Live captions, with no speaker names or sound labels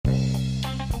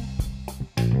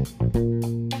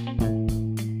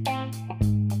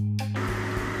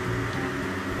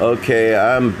Okay,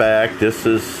 I'm back. This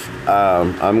is,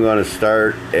 I'm going to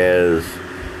start as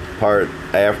part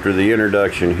after the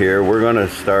introduction here. We're going to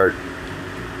start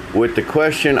with the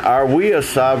question, are we a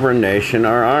sovereign nation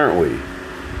or aren't we?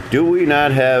 Do we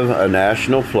not have a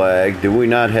national flag? Do we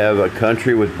not have a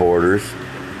country with borders?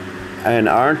 And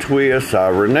aren't we a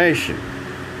sovereign nation?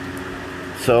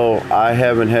 So I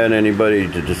haven't had anybody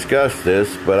to discuss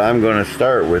this, but I'm going to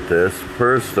start with this.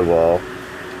 First of all,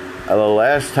 the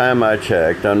last time I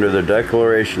checked, under the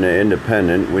Declaration of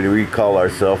Independence, we call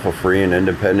ourselves a free and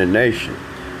independent nation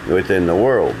within the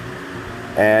world.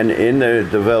 And in the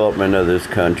development of this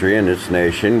country and this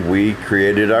nation, we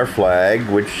created our flag,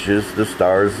 which is the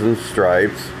stars and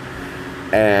stripes,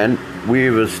 and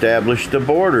we've established the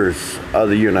borders of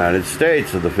the United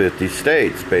States, of the 50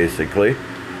 states, basically.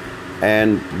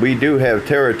 And we do have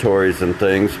territories and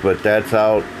things, but that's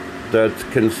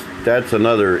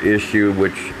another issue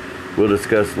which we'll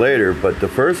discuss later. But the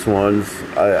first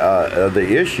the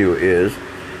issue is,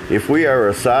 if we are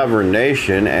a sovereign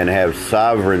nation and have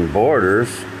sovereign borders,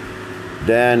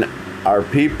 then are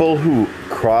people who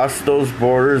cross those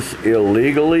borders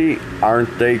illegally,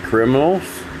 aren't they criminals?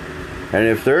 And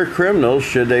if they're criminals,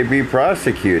 should they be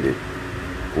prosecuted?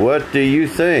 What do you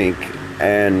think?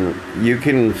 And you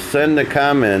can send the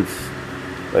comments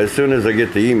as soon as I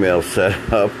get the email set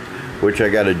up, which I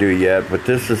got to do yet. But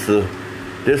this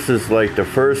is like the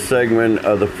first segment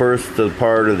of the first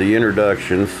part of the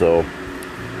introduction.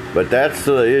 But that's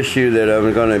the issue that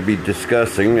I'm going to be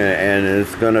discussing, and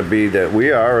it's going to be that we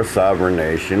are a sovereign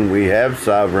nation. We have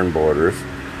sovereign borders.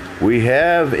 We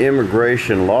have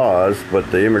immigration laws, but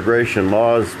the immigration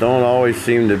laws don't always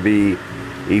seem to be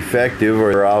effective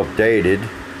or outdated.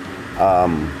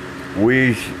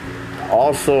 We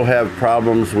also have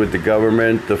problems with the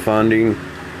government, the funding,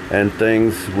 and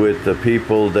things with the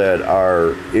people that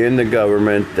are in the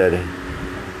government that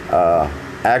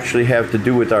actually have to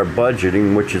do with our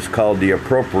budgeting, which is called the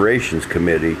Appropriations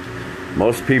Committee.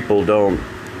 Most people don't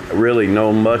really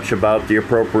know much about the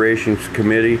Appropriations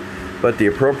Committee, but the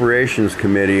Appropriations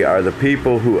Committee are the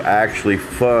people who actually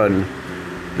fund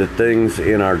the things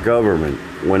in our government.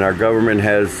 When our government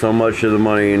has so much of the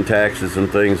money in taxes and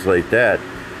things like that,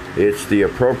 it's the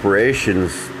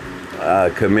Appropriations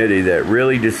Committee that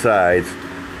really decides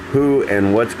who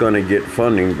and what's going to get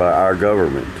funding by our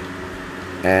government.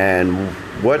 And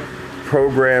what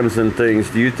programs and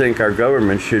things do you think our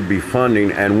government should be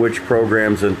funding, and which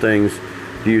programs and things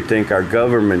do you think our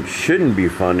government shouldn't be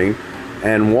funding,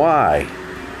 and why?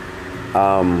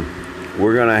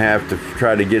 We're going to have to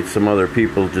try to get some other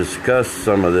people to discuss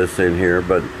some of this in here,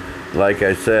 but like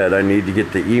I said, I need to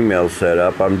get the email set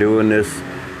up. I'm doing this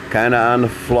kind of on the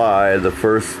fly, the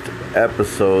first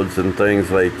episodes and things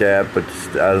like that, but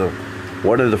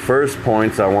one of the first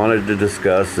points I wanted to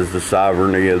discuss is the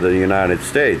sovereignty of the United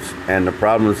States and the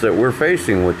problems that we're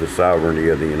facing with the sovereignty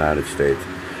of the United States,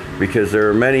 because there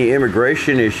are many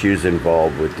immigration issues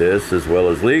involved with this, as well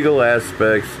as legal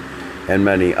aspects and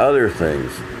many other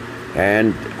things.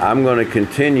 And I'm going to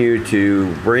continue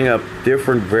to bring up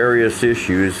different various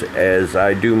issues as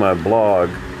I do my blog,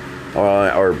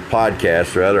 or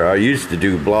podcast rather. I used to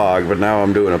do blog, but now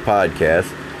I'm doing a podcast,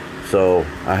 so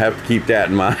I have to keep that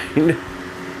in mind.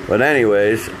 But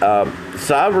anyways,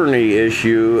 sovereignty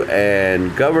issue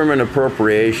and government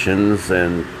appropriations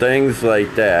and things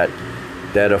like that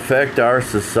affect our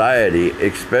society,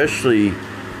 especially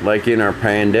like in our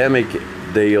pandemic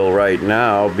deal right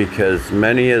now, because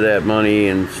many of that money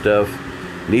and stuff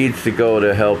needs to go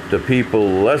to help the people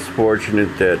less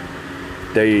fortunate that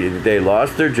they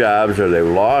lost their jobs, or they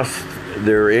lost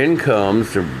their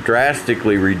incomes, are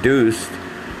drastically reduced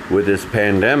with this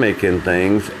pandemic and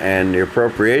things, and the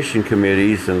appropriation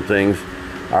committees and things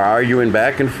are arguing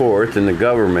back and forth in the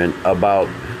government about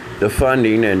the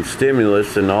funding and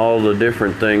stimulus and all the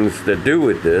different things that do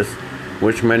with this,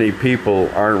 which many people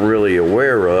aren't really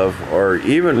aware of, or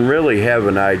even really have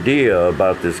an idea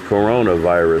about this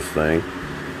coronavirus thing,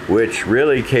 which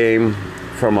really came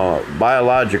from a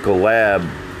biological lab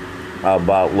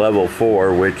about level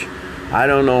 4, which I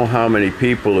don't know how many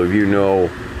people of you know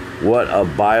what a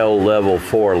bio level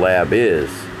 4 lab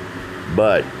is,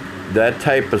 but that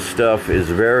type of stuff is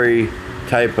very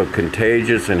type of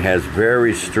contagious and has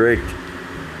very strict,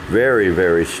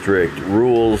 very strict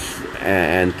rules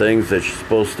and things that's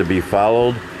supposed to be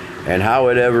followed. And how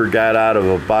it ever got out of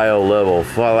a bio level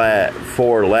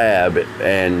 4 lab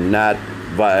and not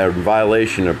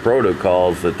violation of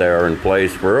protocols that are in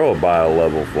place for a bio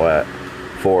level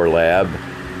 4 lab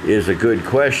is a good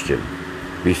question.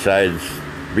 Besides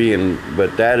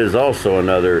but that is also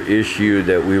another issue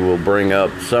that we will bring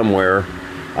up somewhere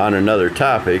on another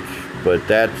topic. But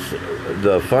that's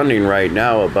the funding right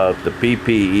now about the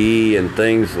PPE and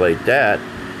things like that.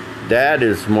 That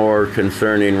is more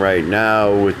concerning right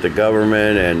now with the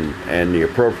government and the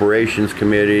appropriations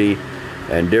committee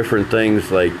and different things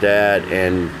like that,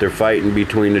 and they're fighting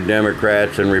between the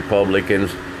Democrats and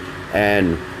Republicans,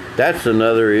 and that's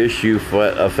another issue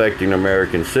affecting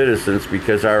American citizens,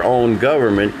 because our own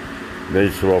government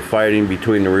is fighting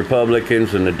between the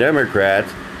Republicans and the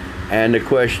Democrats, and the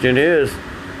question is,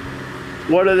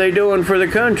 what are they doing for the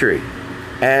country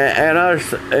and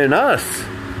us?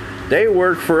 They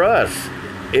work for us.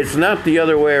 It's not the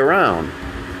other way around.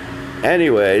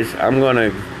 Anyways, I'm going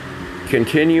to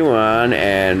continue on,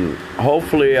 and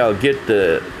hopefully I'll get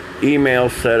the email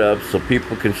set up so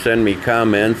people can send me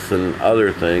comments and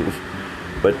other things.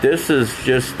 But this is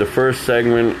just the first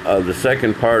segment of the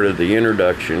second part of the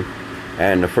introduction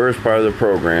and the first part of the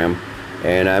program,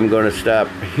 and I'm going to stop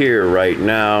here right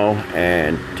now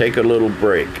and take a little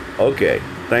break. Okay,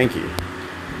 thank you.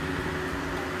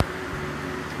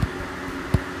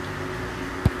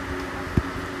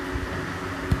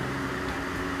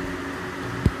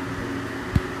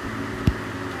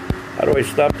 How do I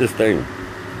stop this thing?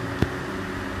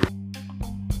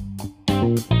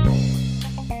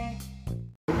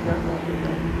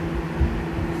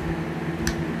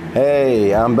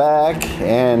 Hey, I'm back,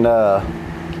 and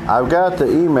I've got the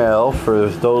email for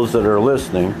those that are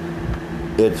listening.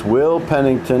 It's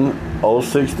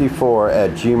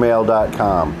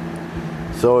willpennington064@gmail.com.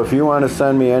 So if you want to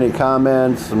send me any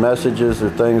comments, messages,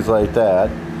 or things like that,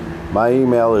 my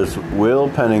email is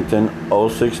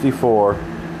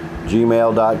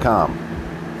willpennington064@gmail.com.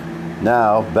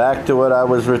 Now, back to what I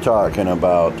was talking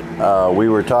about. We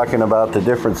were talking about the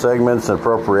different segments,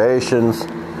 appropriations,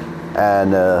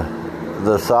 and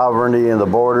the sovereignty and the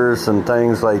borders and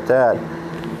things like that.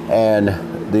 And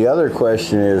the other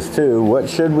question is, too, what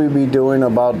should we be doing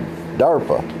about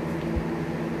DARPA?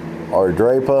 Or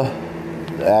DRAPA?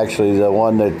 Actually, the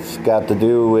one that's got to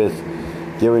do with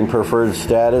giving preferred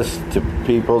status to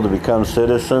people to become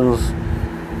citizens.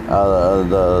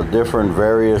 The different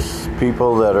various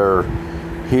people that are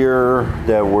here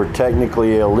that were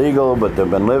technically illegal, but they've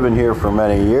been living here for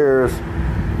many years.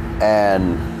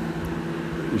 And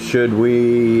should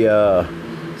we,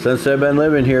 since they've been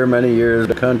living here many years,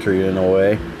 the country in a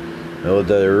way,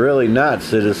 they're really not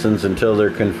citizens until they're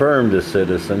confirmed as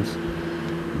citizens.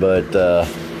 But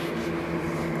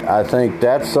I think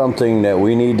that's something that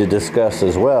we need to discuss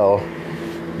as well,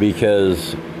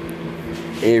 because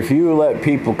if you let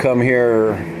people come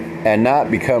here and not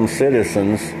become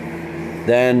citizens,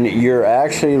 then you're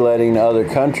actually letting other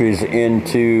countries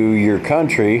into your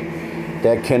country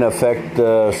that can affect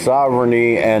the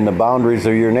sovereignty and the boundaries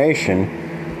of your nation.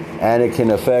 And it can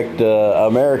affect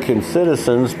American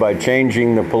citizens by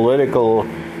changing the political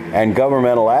and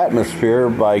governmental atmosphere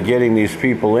by getting these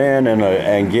people in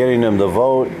and getting them to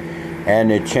vote.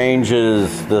 And it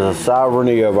changes the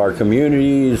sovereignty of our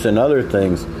communities and other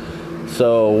things.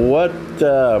 So what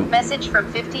message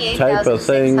from type of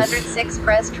things? 58,606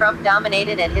 Pres Trump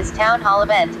dominated at his town hall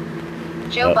event.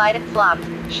 Joe Biden flopped.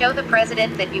 Show the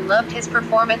president that you loved his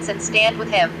performance and stand with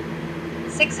him.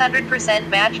 600%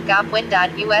 match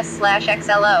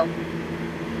gopwin.us/XLO.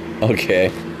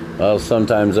 Okay. Well,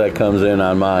 sometimes that comes in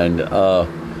on mine.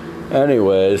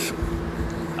 Anyways,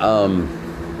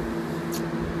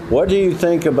 what do you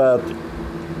think about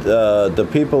the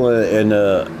people in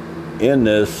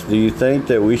this? Do you think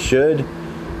that we should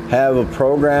have a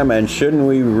program, and shouldn't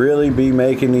we really be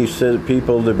making these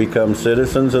people to become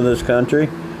citizens of this country?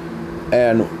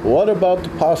 And what about the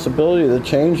possibility of the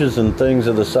changes and things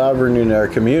of the sovereignty in our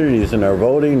communities and our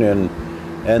voting and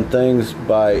things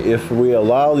by if we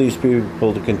allow these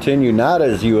people to continue not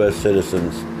as U.S.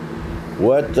 citizens?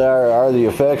 What are the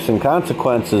effects and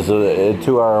consequences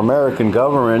to our American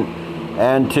government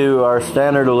and to our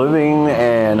standard of living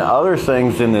and other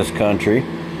things in this country?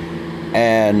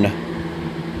 And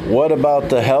what about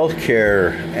the health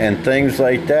care and things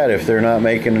like that? If they're not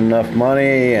making enough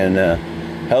money, and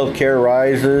health care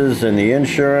rises, and the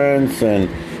insurance, and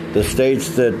the states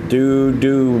that do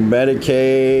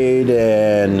Medicaid,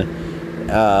 and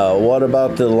what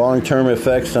about the long-term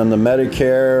effects on the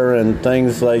Medicare and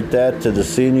things like that to the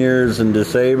seniors and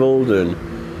disabled? And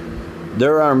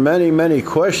there are many, many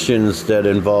questions that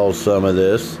involve some of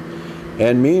this.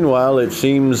 And meanwhile, it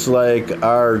seems like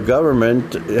our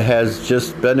government has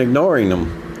just been ignoring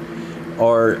them.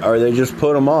 Or they just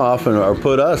put them off, or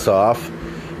put us off,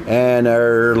 and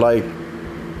are like,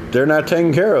 they're not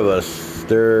taking care of us.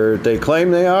 They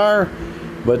claim they are,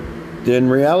 but in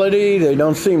reality, they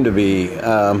don't seem to be.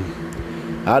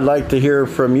 I'd like to hear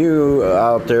from you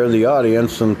out there, the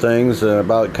audience, and things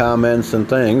about comments and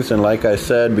things. And like I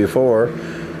said before,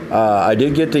 I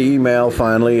did get the email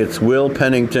finally. It's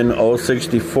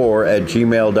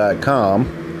willpennington064@gmail.com.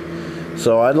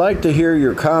 So I'd like to hear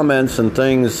your comments and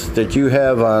things that you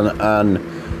have on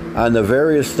the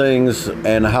various things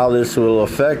and how this will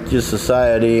affect your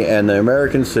society and the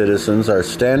American citizens, our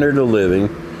standard of living,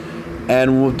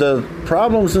 and the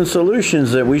problems and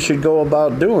solutions that we should go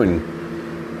about doing.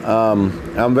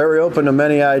 I'm very open to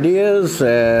many ideas,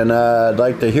 and I'd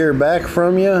like to hear back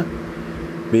from you,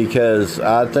 because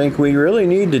I think we really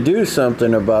need to do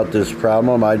something about this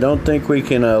problem. I don't think we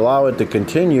can allow it to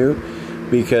continue,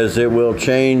 because it will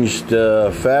change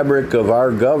the fabric of our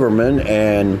government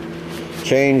and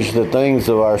change the things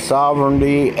of our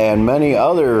sovereignty and many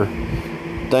other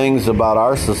things about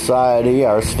our society,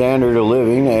 our standard of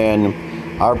living, and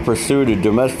our pursuit of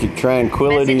domestic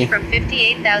tranquility. Message from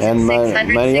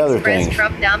 58,606 many other press things.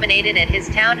 Trump dominated at his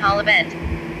town hall event.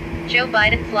 Joe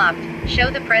Biden flopped. Show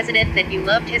the president that you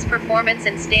loved his performance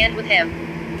and stand with him.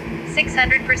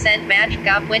 600% match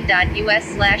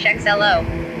govwin.us/XLO.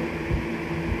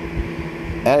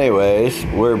 Anyways,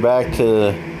 we're back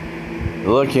to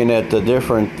looking at the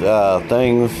different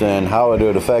things and how it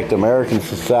would affect American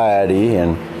society,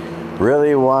 and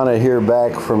really want to hear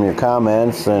back from your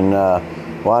comments, and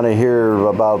want to hear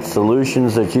about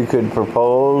solutions that you could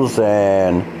propose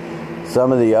and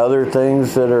some of the other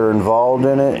things that are involved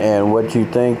in it, and what you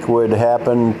think would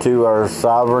happen to our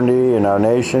sovereignty and our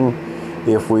nation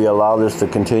if we allow this to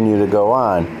continue to go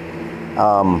on.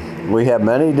 We have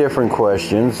many different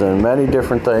questions and many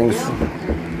different things,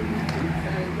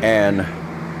 and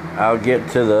I'll get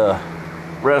to the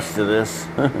rest of this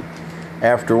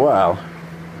after a while.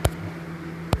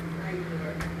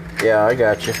 Yeah, I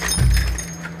got you.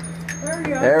 There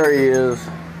you are. There he is.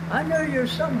 I know you're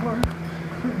somewhere.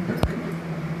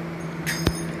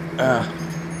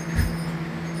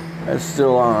 It's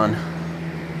still on.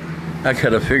 I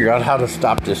gotta figure out how to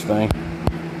stop this thing.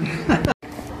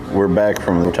 We're back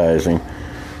from advertising,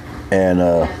 and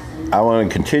I want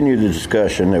to continue the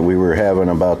discussion that we were having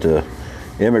about the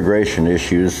immigration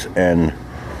issues and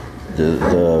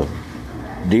the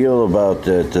deal about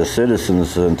the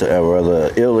citizens and or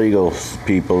the illegal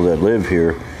people that live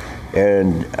here.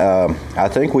 And I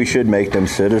think we should make them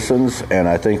citizens, and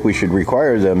I think we should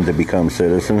require them to become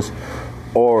citizens,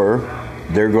 or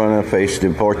they're going to face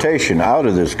deportation out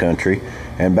of this country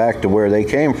and back to where they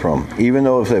came from. Even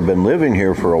though if they've been living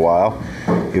here for a while,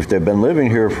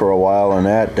 and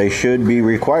that, they should be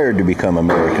required to become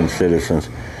American citizens.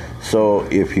 So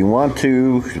if you want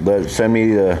to, send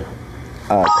me the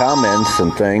comments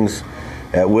and things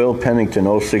at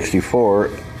willpennington064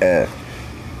 at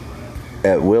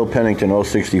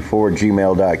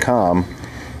willpennington064@gmail.com,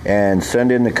 and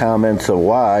send in the comments of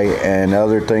why and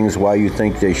other things, why you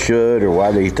think they should or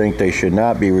why they think they should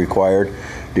not be required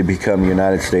to become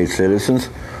United States citizens,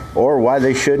 or why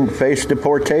they shouldn't face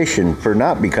deportation for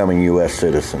not becoming U.S.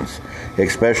 citizens,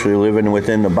 especially living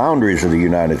within the boundaries of the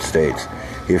United States.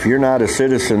 If you're not a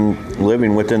citizen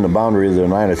living within the boundary of the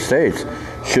United States,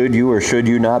 should you or should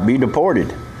you not be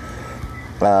deported?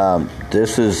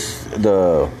 This is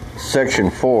the Section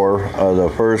 4 of the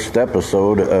first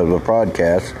episode of the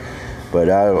podcast, but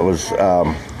I was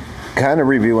kind of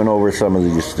reviewing over some of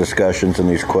these discussions and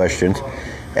these questions,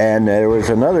 and there was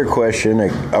another question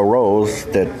that arose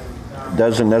that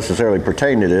doesn't necessarily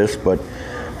pertain to this, but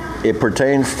it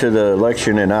pertains to the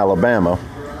election in Alabama.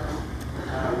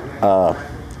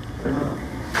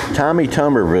 Tommy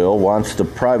Tuberville wants to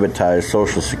privatize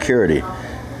Social Security.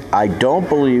 I don't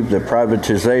believe that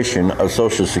privatization of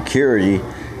Social Security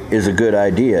is a good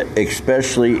idea,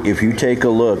 especially if you take a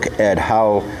look at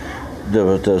how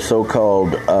the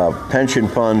so-called pension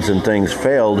funds and things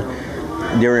failed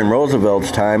during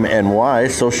Roosevelt's time, and why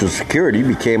Social Security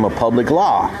became a public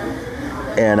law.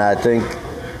 And I think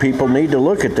people need to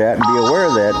look at that and be aware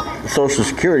that Social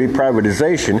Security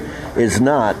privatization is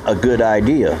not a good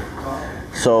idea.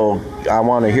 So I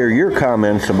want to hear your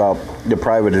comments about the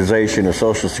privatization of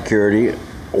Social Security,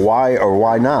 why or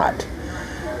why not.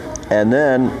 And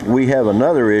then we have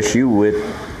another issue with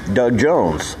Doug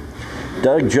Jones.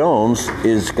 Doug Jones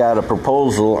has got a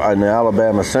proposal in the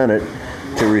Alabama Senate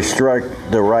to restrict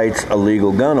the rights of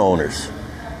legal gun owners.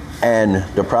 And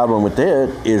the problem with it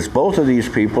is both of these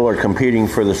people are competing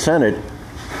for the Senate,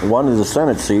 one of the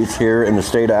Senate seats here in the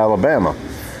state of Alabama.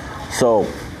 So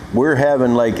we're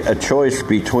having like a choice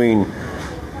between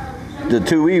the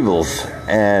two evils,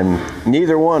 and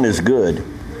neither one is good.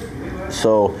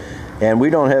 So And we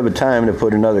don't have a time to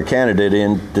put another candidate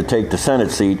in to take the Senate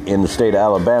seat in the state of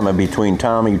Alabama between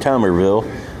Tommy Tuberville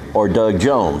or Doug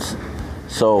Jones.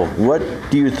 So what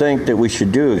do you think that we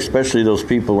should do, especially those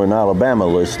people in Alabama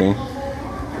listening?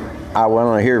 I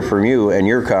want to hear from you and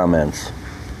your comments.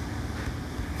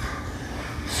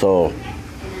 So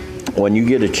when you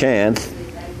get a chance,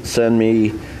 send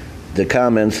me the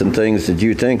comments and things that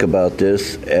you think about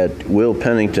this at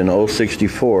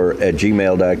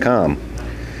willpennington064@gmail.com.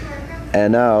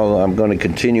 And now I'm going to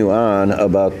continue on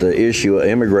about the issue of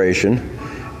immigration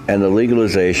and the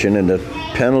legalization and the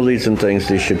penalties and things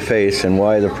they should face and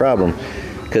why the problem.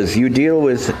 Because you deal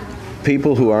with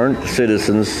people who aren't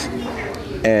citizens,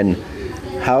 and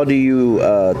how do you,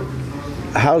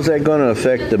 how's that going to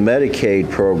affect the Medicaid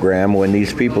program when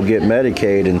these people get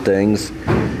Medicaid and things,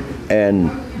 and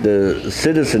the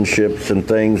citizenships and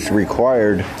things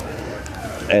required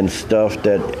and stuff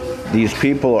that these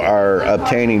people are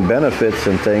obtaining benefits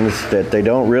and things that they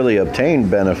don't really obtain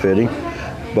benefiting,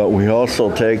 but we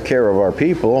also take care of our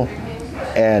people.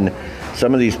 And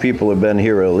some of these people have been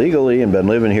here illegally and been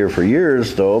living here for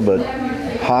years, though, but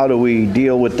how do we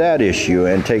deal with that issue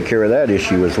and take care of that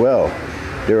issue as well?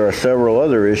 There are several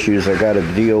other issues I got to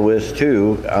deal with,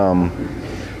 too,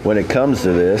 when it comes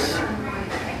to this.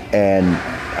 And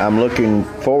I'm looking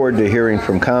forward to hearing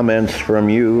from comments from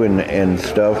you and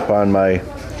stuff on my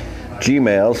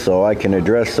Gmail, so I can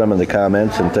address some of the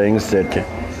comments and things that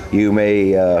you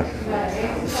may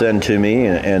send to me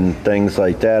and things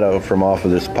like that from off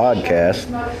of this podcast.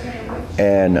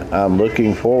 And I'm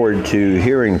looking forward to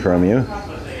hearing from you.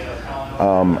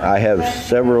 I have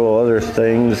several other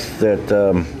things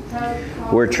that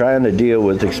we're trying to deal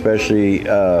with, especially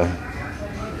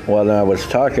when I was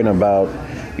talking about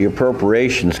the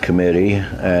Appropriations Committee,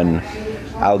 and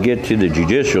I'll get to the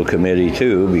Judicial Committee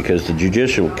too, because the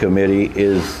Judicial Committee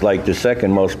is like the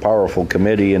second most powerful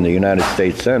committee in the United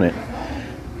States Senate.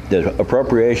 The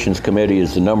Appropriations Committee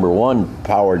is the number one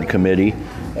powered committee,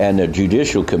 and the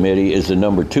Judicial Committee is the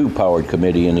number two powered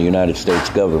committee in the United States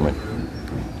government.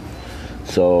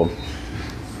 So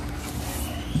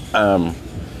I'm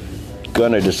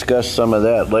going to discuss some of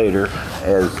that later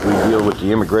as we deal with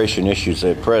the immigration issues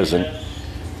at present,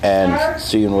 and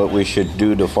seeing what we should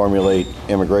do to formulate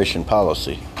immigration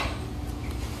policy.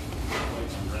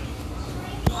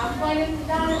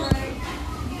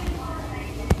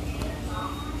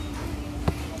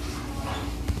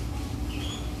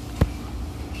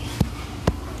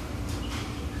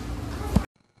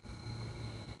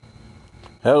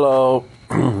 Hello,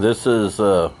 this is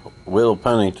Will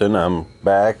Pennington. I'm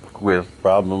back with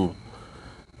Problems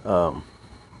of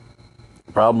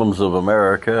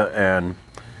America, and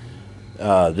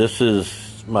this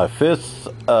is my fifth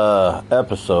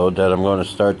episode that I'm going to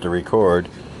start to record,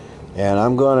 and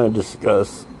I'm going to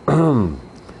discuss some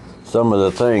of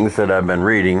the things that I've been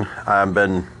reading. I've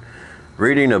been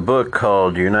reading a book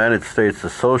called United States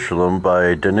of Socialism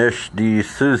by Dinesh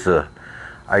D'Souza.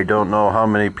 I don't know how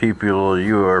many people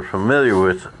you are familiar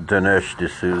with Dinesh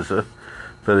D'Souza,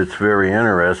 but it's very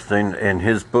interesting, and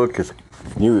his book that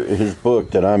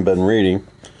I've been reading,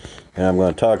 and I'm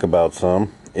going to talk about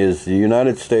some, is The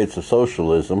United States of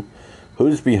Socialism: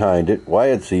 Who's Behind It, Why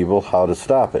It's Evil, How to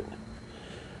Stop It.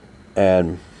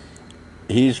 And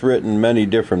he's written many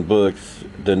different books.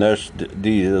 Dinesh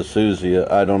D'Souza,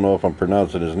 I don't know if I'm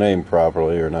pronouncing his name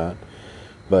properly or not,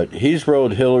 but he's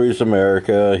wrote Hillary's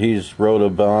America, he's wrote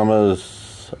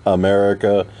Obama's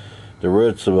America, The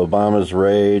Roots of Obama's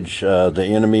Rage, The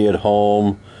Enemy at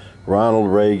Home,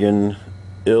 Ronald Reagan,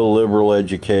 Illiberal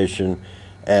Education,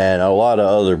 and a lot of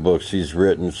other books he's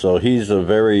written. So he's a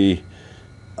very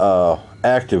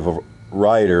active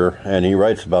writer, and he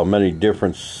writes about many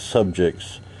different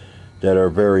subjects that are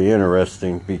very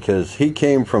interesting, because he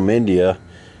came from India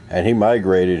and he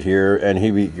migrated here, and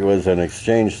he was an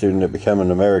exchange student that became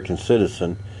an American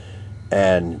citizen.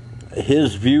 And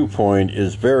his viewpoint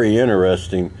is very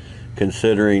interesting,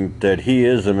 considering that he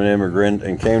is an immigrant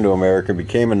and came to America,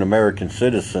 became an American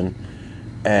citizen,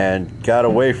 and got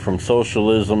away from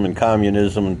socialism and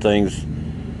communism and things.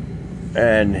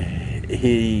 And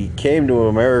he came to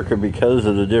America because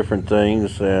of the different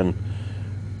things, and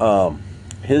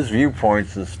his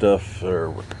viewpoints and stuff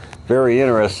are very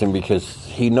interesting, because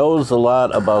he knows a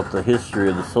lot about the history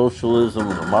of the socialism,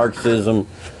 the Marxism,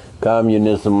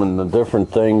 communism, and the different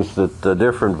things that the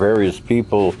different various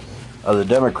people of the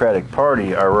Democratic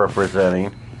Party are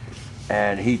representing.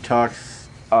 And he talks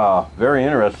very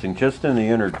interesting. Just in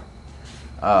the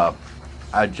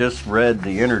I just read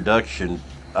the introduction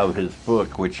of his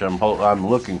book, which I'm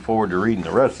looking forward to reading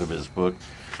the rest of his book,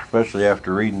 especially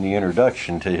after reading the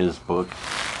introduction to his book.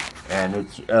 And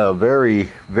it's very,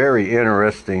 very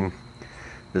interesting,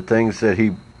 the things that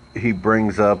he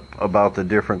brings up about the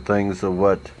different things of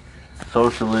what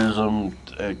socialism,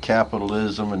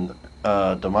 capitalism,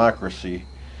 and democracy,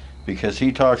 because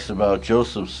he talks about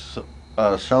Joseph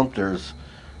Sumter's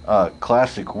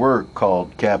classic work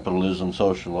called Capitalism,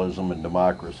 Socialism, and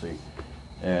Democracy.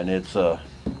 And it's a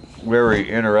very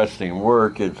interesting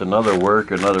work. It's another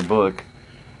book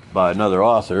by another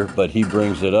author, but he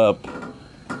brings it up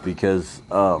because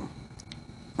of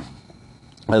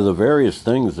the various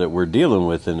things that we're dealing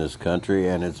with in this country,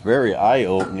 and it's very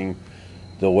eye-opening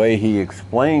the way he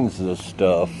explains this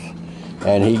stuff.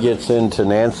 And he gets into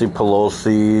Nancy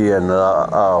Pelosi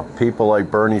and people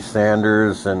like Bernie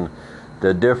Sanders and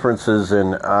the differences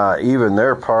in even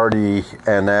their party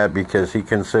and that, because he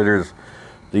considers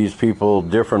these people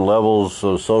different levels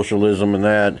of socialism and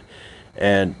that,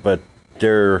 but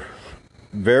they're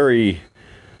very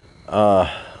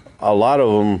a lot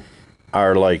of them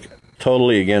are like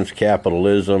totally against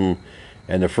capitalism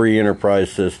and the free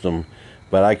enterprise system.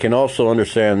 But I can also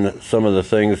understand some of the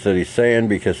things that he's saying,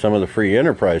 because some of the free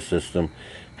enterprise system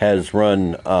has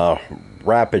run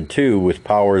rapid too with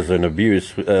powers and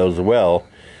abuse as well,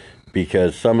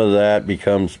 because some of that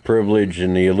becomes privilege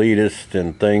and the elitist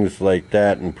and things like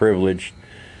that and privilege.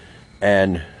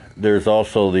 And there's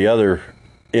also the other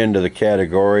end of the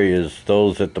category is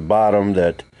those at the bottom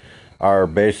that are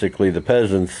basically the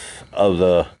peasants of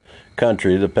the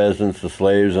country, the peasants, the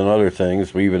slaves, and other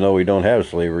things, even though we don't have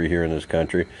slavery here in this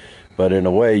country. But in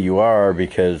a way you are,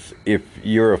 because if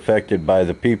you're affected by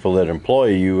the people that employ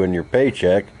you and your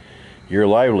paycheck, your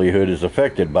livelihood is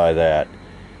affected by that.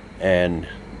 And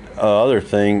other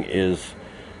thing is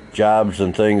jobs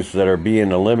and things that are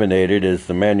being eliminated, is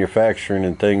the manufacturing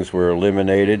and things were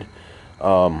eliminated.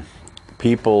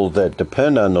 People that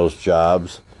depend on those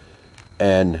jobs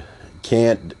and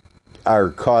are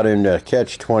caught in a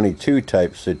catch-22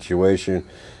 type situation.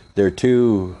 They're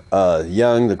too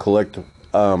young to collect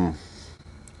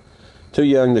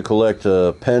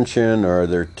a pension, or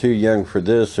they're too young for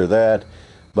this or that,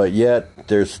 but yet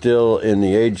they're still in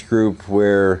the age group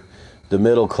where the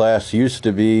middle class used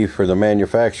to be for the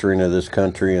manufacturing of this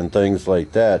country and things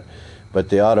like that. But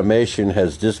the automation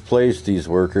has displaced these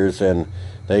workers, and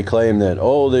they claim that,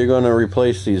 they're going to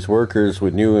replace these workers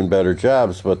with new and better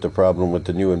jobs. But the problem with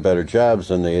the new and better jobs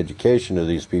and the education of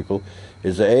these people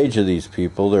is the age of these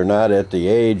people. They're not at the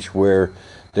age where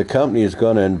the company is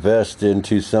going to invest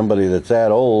into somebody that's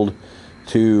that old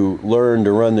to learn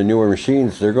to run the newer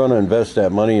machines. They're going to invest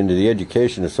that money into the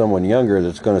education of someone younger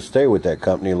that's going to stay with that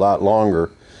company a lot longer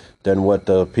than what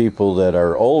the people that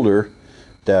are older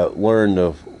that learn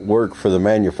to work for the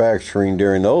manufacturing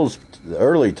during those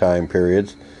early time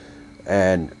periods.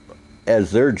 And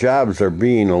as their jobs are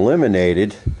being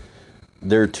eliminated,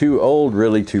 they're too old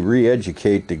really to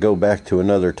re-educate to go back to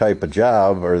another type of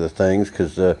job or the things,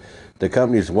 because the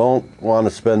companies won't want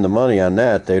to spend the money on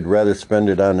that. They'd rather spend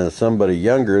it on somebody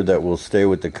younger that will stay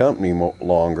with the company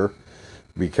longer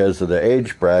because of the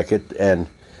age bracket. And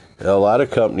a lot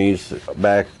of companies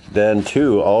back then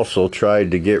too also tried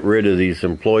to get rid of these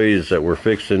employees that were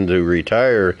fixing to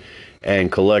retire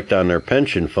and collect on their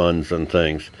pension funds and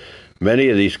things. Many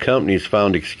of these companies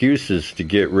found excuses to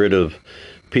get rid of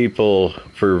people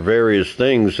for various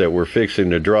things that were fixing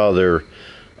to draw their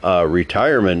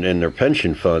retirement and their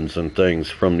pension funds and things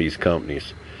from these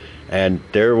companies. And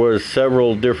there were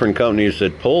several different companies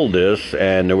that pulled this,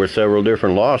 and there were several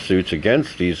different lawsuits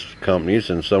against these companies,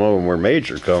 and some of them were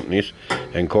major companies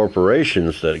and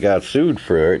corporations that got sued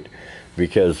for it,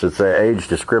 because it's an age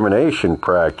discrimination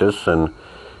practice, and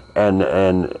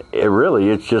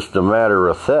it's just a matter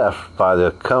of theft by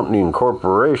the company and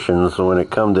corporations when it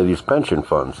comes to these pension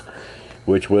funds,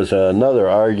 which was another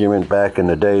argument back in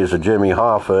the days of Jimmy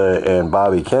Hoffa and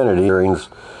Bobby Kennedy hearings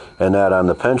and that on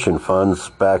the pension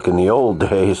funds back in the old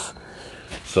days.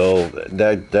 So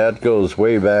that goes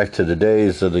way back to the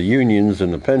days of the unions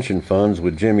and the pension funds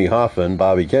with Jimmy Hoffa and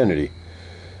Bobby Kennedy.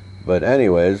 But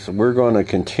anyways, we're going to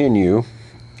continue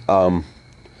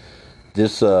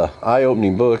this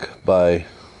eye-opening book by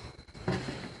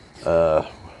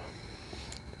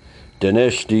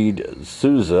Dinesh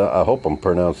D'Souza. I hope I'm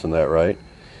pronouncing that right.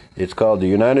 It's called The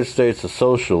United States of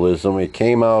Socialism. It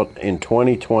came out in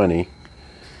 2020.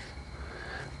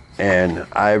 And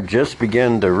I've just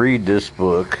begun to read this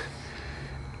book,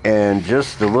 and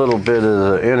just a little bit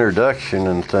of the introduction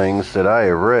and things that I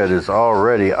have read is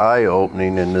already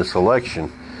eye-opening in this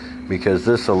election, because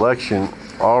this election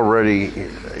already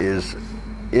is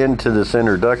into this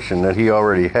introduction that he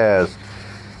already has.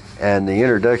 And the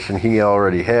introduction he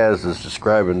already has is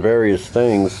describing various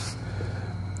things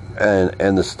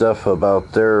and the stuff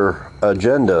about their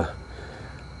agenda.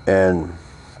 And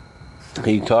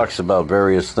he talks about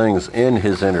various things in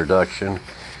his introduction,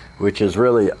 which is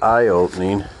really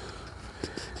eye-opening.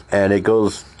 And it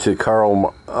goes to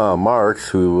Karl Marx,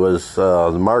 who was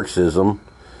Marxism,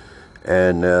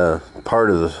 and part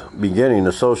of the beginning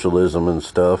of socialism and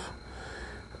stuff.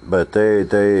 But they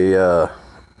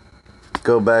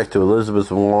go back to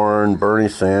Elizabeth Warren, Bernie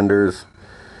Sanders,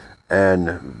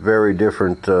 and very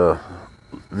different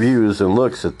views and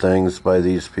looks at things by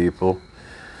these people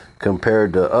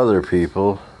compared to other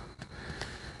people.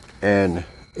 And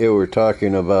we're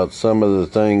talking about some of the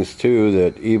things too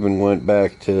that even went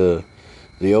back to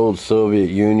the old Soviet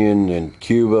Union and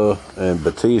Cuba and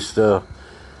Batista,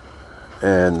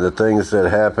 and the things that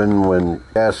happened when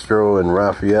Castro and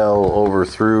Rafael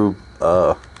overthrew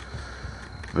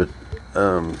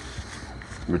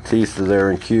Batista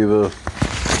there in Cuba,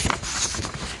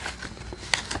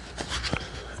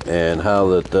 and how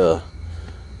that the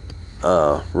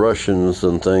Russians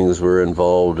and things were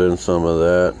involved in some of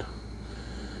that.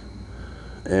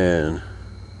 And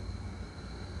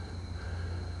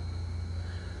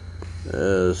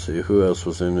let's see, who else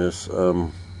was in this?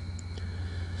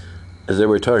 As they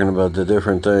were talking about the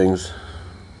different things,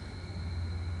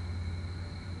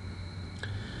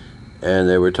 and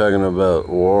they were talking about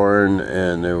Warren,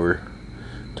 and they were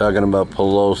talking about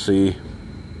Pelosi,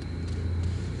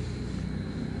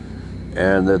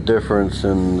 and the difference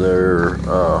in their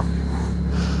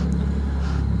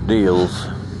deals.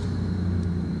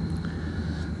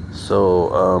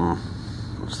 So,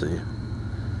 let's see.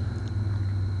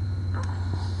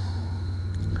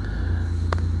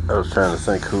 I was trying to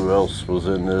think who else was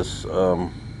in this.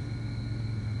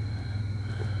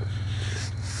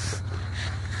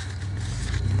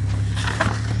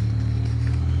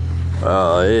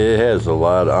 It has a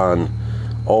lot on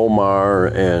Omar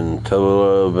and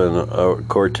Tlaib and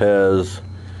Cortez,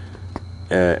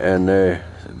 and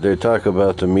they talk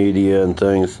about the media and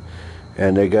things.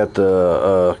 And they got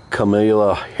the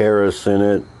Kamala Harris in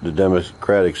it, the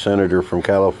Democratic senator from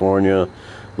California,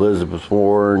 Elizabeth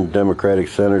Warren, Democratic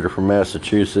senator from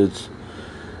Massachusetts.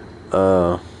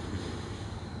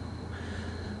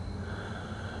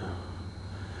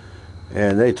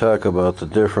 And they talk about the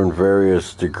different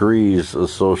various degrees of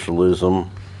socialism.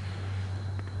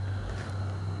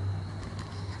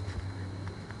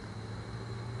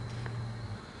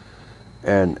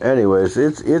 And anyways,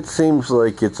 it seems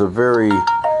like it's a very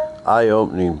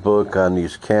eye-opening book on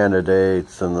these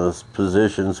candidates and the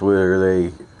positions where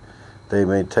they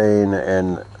maintain,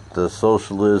 and the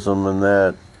socialism and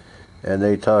that. And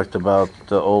they talked about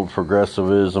the old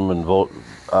progressivism and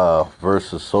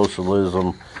versus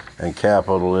socialism and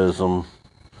capitalism,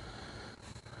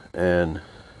 and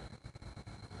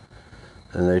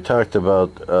they talked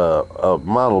about a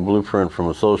model blueprint from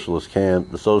a socialist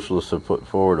camp. The socialists have put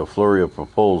forward a flurry of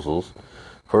proposals.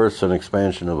 First, an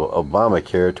expansion of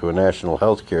Obamacare to a national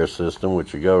health care system,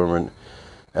 which the government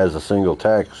as a single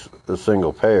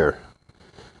payer.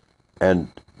 And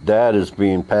that is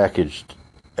being packaged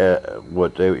at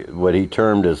what he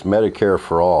termed as Medicare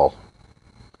for all.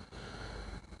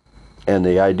 And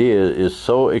the idea is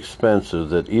so expensive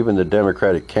that even the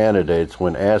Democratic candidates,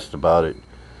 when asked about it,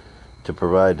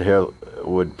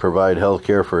 would provide health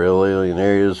care for alien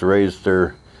areas, raised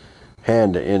their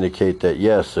hand to indicate that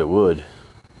yes, it would.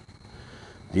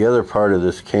 The other part of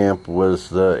this camp was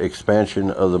the expansion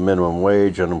of the minimum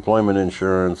wage, unemployment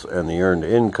insurance, and the earned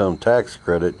income tax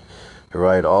credit to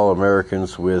provide all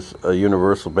Americans with a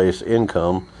universal base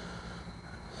income.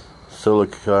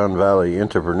 Silicon Valley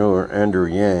entrepreneur Andrew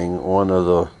Yang, one of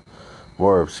the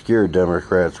more obscure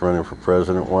Democrats running for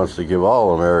president, wants to give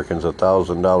all Americans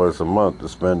 $1,000 a month to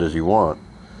spend as you want.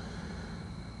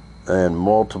 And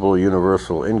multiple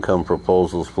universal income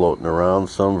proposals floating around.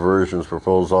 Some versions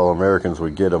propose all Americans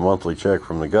would get a monthly check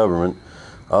from the government.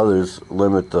 Others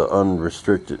limit the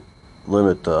unrestricted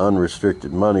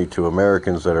money to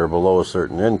Americans that are below a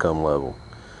certain income level.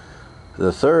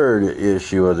 The third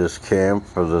issue of this camp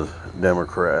for the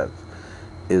Democrats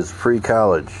is free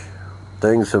college.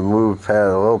 Things have moved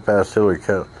past Hillary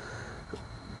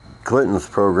Clinton's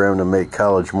program to make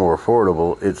college more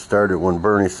affordable. It started when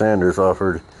Bernie Sanders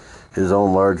offered his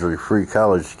own largely free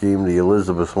college scheme to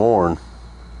Elizabeth Warren,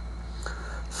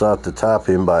 sought to top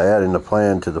him by adding a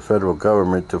plan to the federal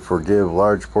government to forgive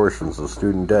large portions of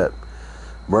student debt.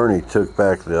 Bernie took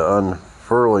back the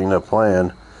unfurling a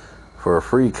plan for a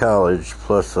free college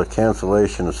plus a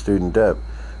cancellation of student debt.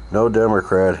 No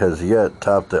Democrat has yet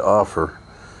topped the offer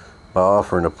by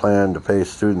offering a plan to pay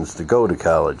students to go to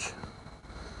college.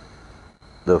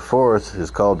 The fourth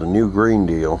is called the New Green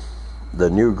Deal, the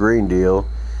new Green Deal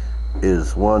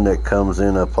is one that comes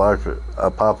in a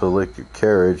apocalyptic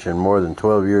carriage and more than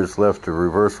 12 years left to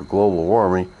reverse global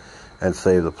warming and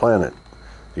save the planet.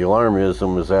 The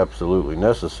alarmism is absolutely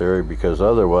necessary because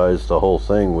otherwise the whole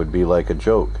thing would be like a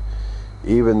joke.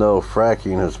 Even though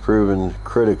fracking has proven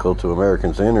critical to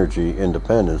Americans' energy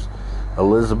independence,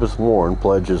 Elizabeth Warren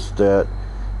pledges that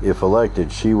if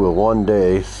elected, she will one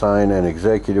day sign an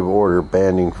executive order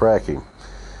banning fracking.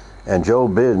 And Joe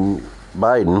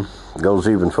Biden goes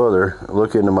even further.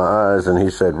 Look into my eyes, and he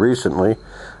said recently,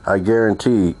 I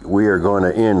guarantee we are going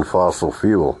to end fossil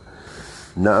fuel.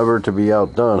 Never to be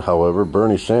outdone, however,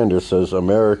 Bernie Sanders says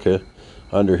America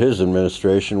under his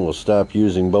administration will stop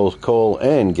using both coal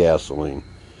and gasoline.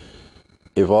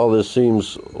 If all this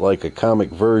seems like a comic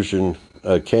version,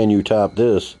 Can You Top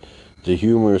This?, the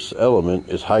humorous element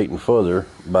is heightened further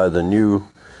by the new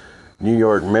New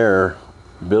York Mayor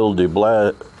Bill de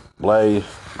Blasio's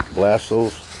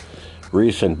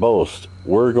recent boast.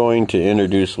 We're going to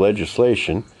introduce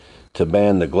legislation to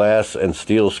ban the glass and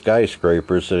steel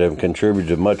skyscrapers that have contributed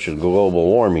to much of global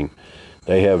warming.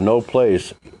 They have no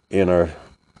place in our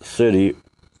city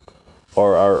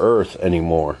or our earth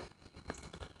anymore.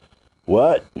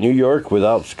 What? New York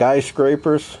without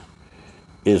skyscrapers?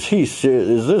 Is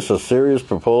this a serious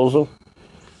proposal?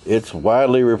 It's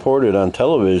widely reported on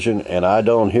television, and I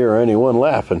don't hear anyone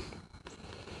laughing.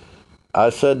 I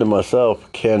said to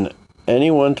myself, can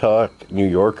anyone talk New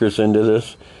Yorkers into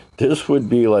this? This would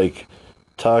be like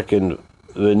talking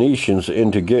Venetians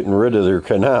into getting rid of their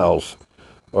canals,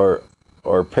 or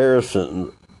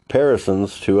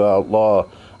Parisans to outlaw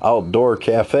outdoor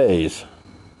cafes.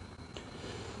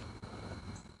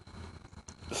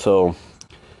 So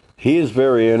he is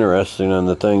very interesting on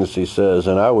the things he says,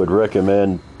 and I would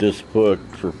recommend this book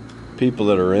for people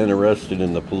that are interested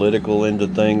in the political end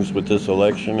of things with this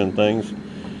election and things,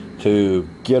 to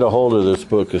get a hold of this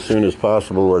book as soon as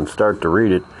possible and start to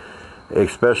read it,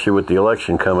 especially with the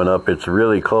election coming up. It's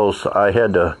really close. I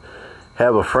had to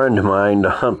have a friend of mine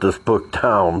to hunt this book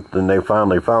down, and they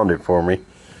finally found it for me.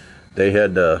 They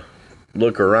had to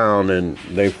look around, and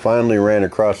they finally ran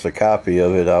across a copy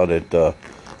of it out at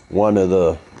one of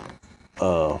the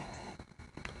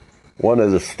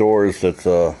stores that's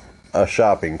a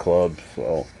shopping club.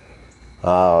 So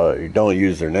don't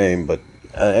use their name, but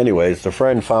anyways, the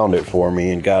friend found it for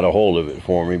me and got a hold of it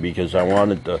for me because I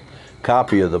wanted the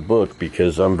copy of the book,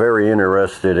 because I'm very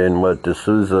interested in what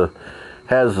D'Souza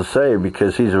has to say,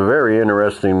 because he's a very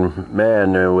interesting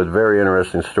man with a very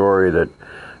interesting story that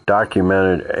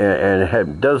documented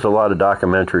and does a lot of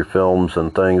documentary films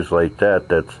and things like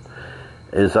that.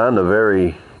 Is on the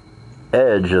very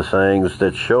edge of things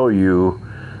that show you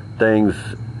things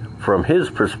from his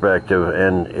perspective,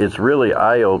 and it's really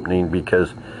eye-opening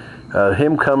because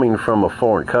him coming from a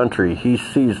foreign country, he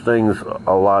sees things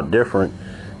a lot different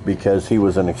because he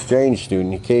was an exchange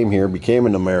student. He came here, became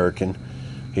an American.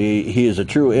 He is a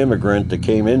true immigrant that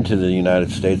came into the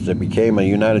United States, that became a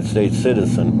United States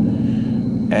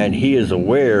citizen, and he is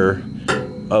aware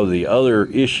of the other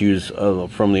issues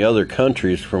from the other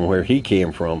countries from where he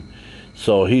came from.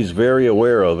 So he's very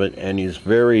aware of it, and he's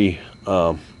very,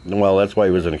 well, that's why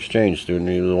he was an exchange student.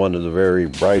 He was one of the very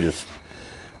brightest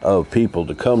of people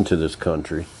to come to this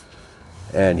country.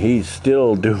 And he's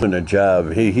still doing a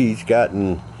job. He's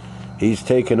taken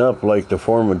up like the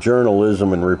form of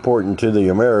journalism and reporting to the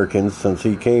Americans since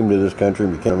he came to this country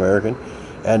and became American.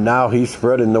 And now he's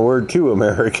spreading the word to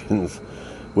Americans,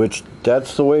 which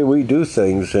that's the way we do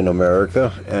things in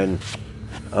America. And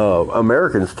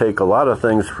Americans take a lot of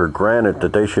things for granted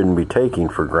that they shouldn't be taking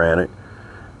for granted.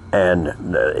 And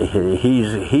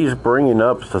he's bringing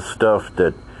up the stuff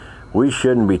that we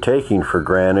shouldn't be taking for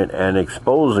granted and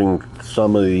exposing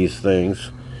some of these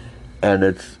things. And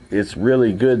it's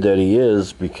really good that he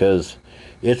is, because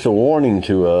it's a warning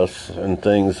to us and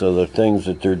things of the things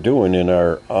that they're doing in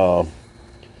our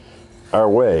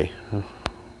way.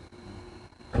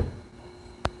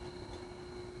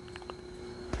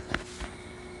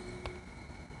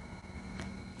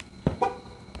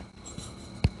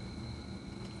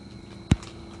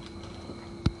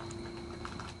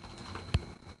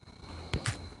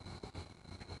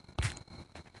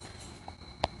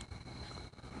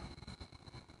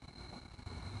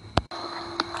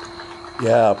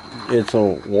 Yeah, it's a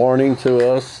warning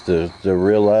to us to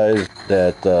realize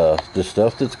that the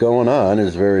stuff that's going on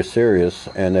is very serious,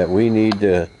 and that we need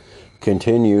to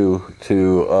continue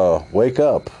to wake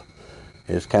up.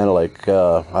 It's kind of like,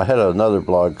 I had another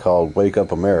blog called Wake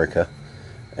Up America,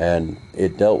 and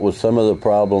it dealt with some of the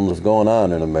problems going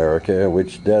on in America,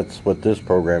 which that's what this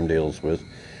program deals with.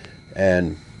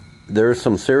 And there are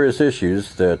some serious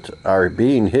issues that are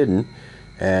being hidden,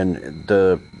 and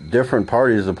the different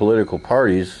parties, the political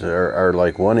parties, are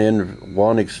like one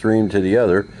extreme to the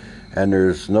other, and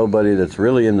there's nobody that's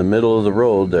really in the middle of the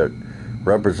road that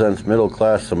represents middle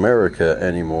class America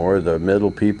anymore, the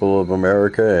middle people of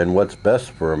America, and what's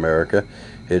best for America.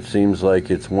 It seems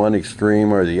like it's one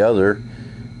extreme or the other,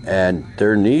 and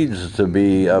there needs to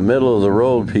be a middle of the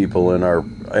road people in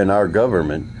our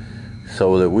government,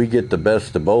 so that we get the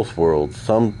best of both worlds.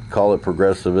 Some call it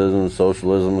progressivism,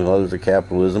 socialism, and others are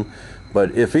capitalism.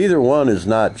 But if either one is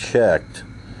not checked,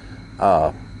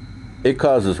 it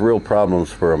causes real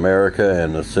problems for America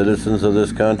and the citizens of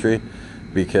this country.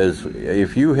 Because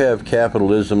if you have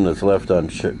capitalism that's left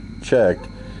unchecked,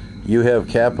 you have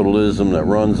capitalism that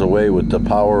runs away with the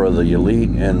power of the elite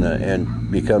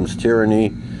and becomes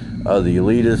tyranny of the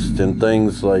elitists and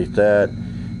things like that.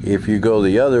 If you go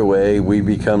the other way, we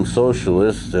become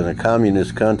socialists in a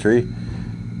communist country,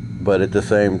 but at the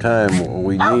same time,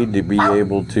 we need to be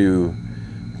able to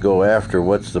go after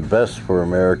what's the best for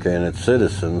America and its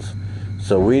citizens.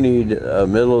 So we need a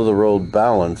middle-of-the-road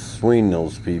balance between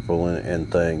those people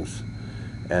and things,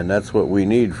 and that's what we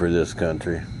need for this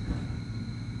country.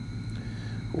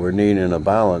 We're needing a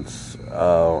balance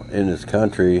in this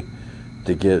country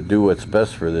to do what's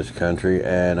best for this country,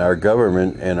 and our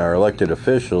government and our elected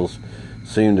officials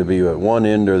seem to be at one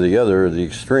end or the other, the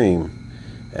extreme.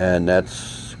 And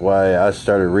that's why I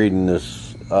started reading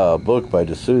this book by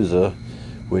D'Souza,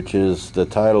 which is, the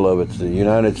title of it's The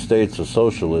United States of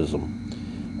Socialism.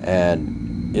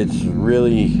 And it's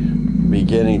really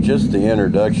beginning, just the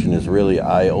introduction is really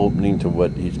eye-opening to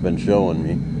what he's been showing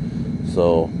me.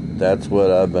 So that's what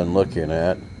I've been looking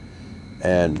at,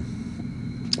 and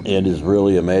it is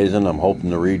really amazing. I'm hoping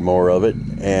to read more of it.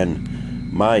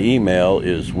 And my email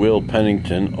is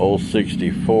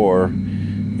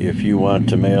willpennington064 if you want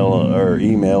to mail or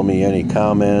email me any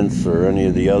comments or any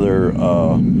of the other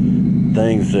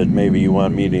things that maybe you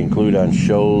want me to include on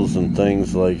shows and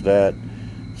things like that.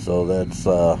 So that's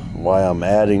why I'm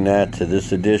adding that to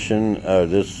this edition,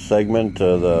 this segment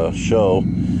of the show,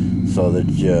 so that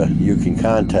you can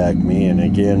contact me. And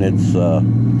again, it's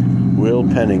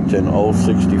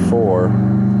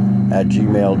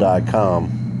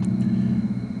willpennington064@gmail.com.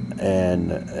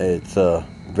 And it's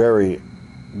very,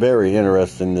 very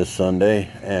interesting this Sunday.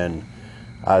 And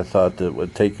I thought that it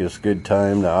would take this good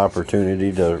time, the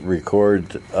opportunity to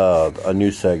record a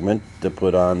new segment to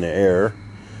put on the air.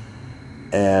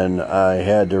 And I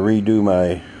had to redo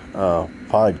my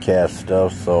podcast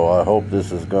stuff, so I hope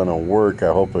this is going to work.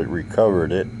 I hope it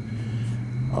recovered it.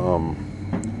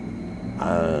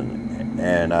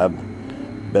 And I've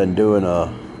been doing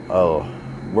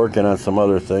working on some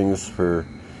other things for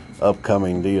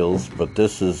upcoming deals, but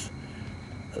this is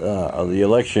the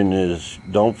election is,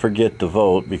 don't forget to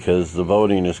vote, because the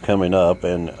voting is coming up,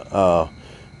 and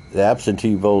the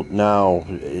absentee vote now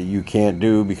you can't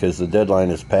do because the deadline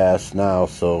is passed now.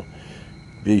 So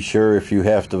be sure, if you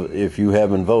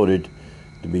haven't voted,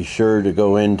 to be sure to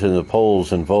go into the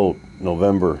polls and vote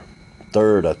November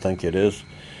 3rd, I think it is,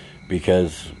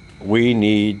 because we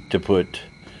need to put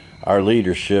our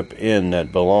leadership in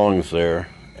that belongs there.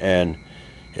 And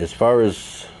as far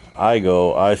as I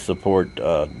go, I support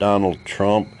Donald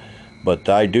Trump. But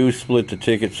I do split the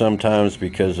ticket sometimes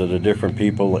because of the different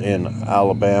people in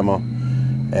Alabama.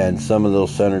 And some of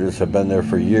those senators have been there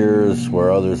for years,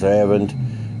 where others haven't.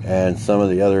 And some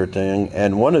of the other thing.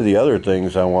 And one of the other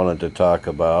things I wanted to talk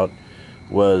about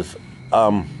was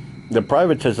the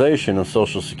privatization of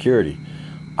Social Security.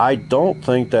 I don't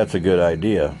think that's a good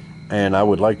idea. And I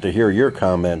would like to hear your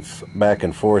comments back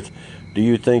and forth. Do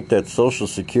you think that Social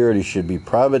Security should be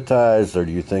privatized, or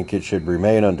do you think it should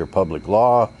remain under public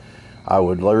law? I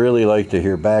would really like to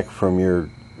hear back from your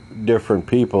different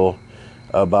people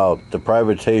about the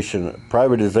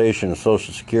privatization of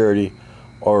Social Security,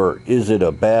 or is it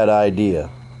a bad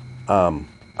idea?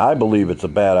 I believe it's a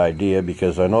bad idea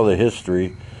because I know the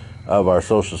history of our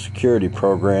Social Security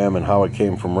program and how it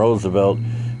came from Roosevelt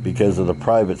because of the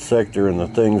private sector and the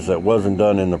things that wasn't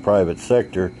done in the private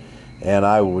sector. And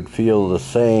I would feel the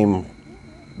same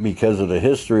because of the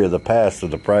history of the past of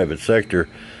the private sector.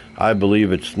 I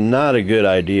believe it's not a good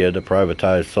idea to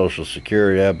privatize Social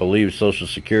Security. I believe Social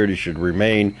Security should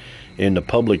remain in the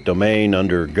public domain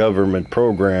under government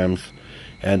programs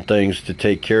and things to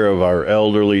take care of our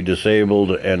elderly,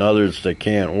 disabled, and others that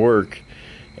can't work.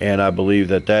 And I believe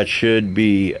that should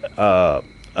be a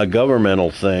governmental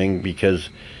thing, because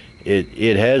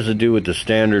it has to do with the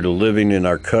standard of living in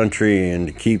our country, and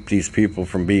to keep these people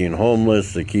from being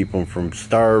homeless, to keep them from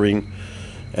starving,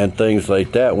 and things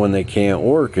like that when they can't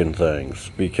work and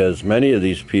things, because many of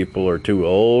these people are too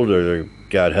old or they've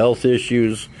got health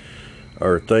issues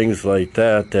or things like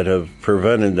that that have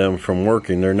prevented them from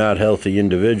working. They're not healthy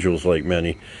individuals like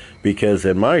many, because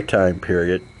in my time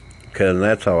period, and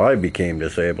that's how I became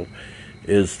disabled,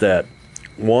 is that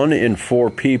 1 in 4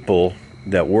 people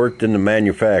that worked in the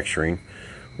manufacturing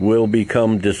will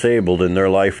become disabled in their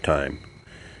lifetime.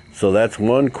 So that's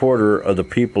 1/4 of the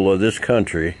people of this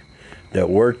country that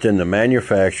worked in the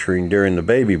manufacturing during the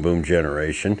baby boom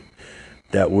generation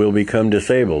that will become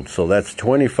disabled. So that's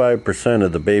 25%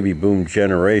 of the baby boom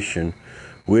generation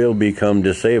will become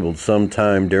disabled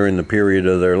sometime during the period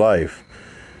of their life.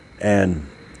 And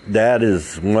that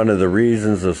is one of the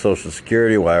reasons of Social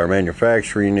Security, why our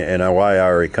manufacturing and why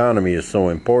our economy is so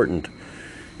important.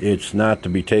 It's not to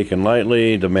be taken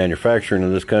lightly. The manufacturing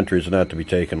of this country is not to be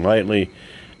taken lightly.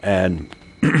 And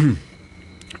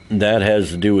that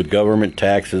has to do with government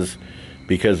taxes,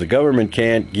 because the government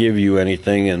can't give you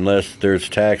anything unless there's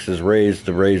taxes raised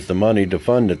to raise the money to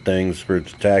fund the things for the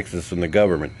taxes from the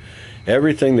government.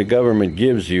 Everything the government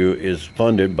gives you is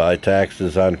funded by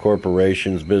taxes on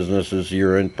corporations, businesses,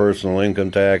 your personal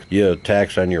income tax,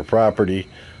 tax on your property,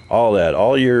 all that.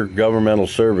 All your governmental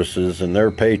services and their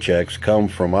paychecks come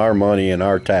from our money and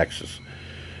our taxes.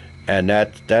 And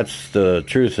that's the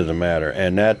truth of the matter.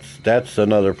 And that's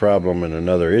another problem and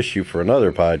another issue for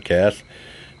another podcast,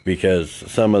 because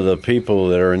some of the people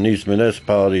that are in these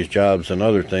municipalities, jobs and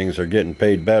other things, are getting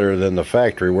paid better than the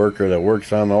factory worker that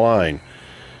works on the line.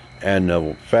 And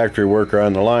the factory worker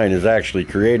on the line is actually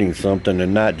creating something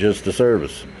and not just a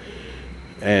service.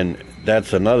 And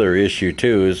that's another issue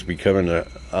too, is becoming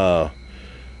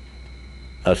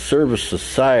a service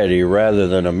society rather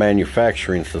than a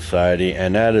manufacturing society,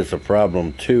 and that is a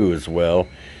problem too as well.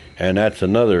 And that's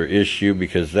another issue,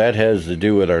 because that has to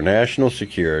do with our national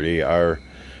security, our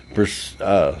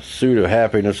pursuit of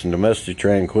happiness and domestic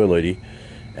tranquility,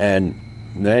 and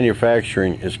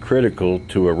manufacturing is critical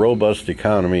to a robust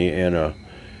economy and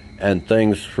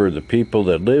things for the people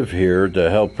that live here, to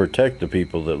help protect the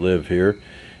people that live here,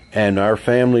 and our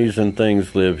families and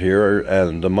things live here,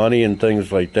 and the money and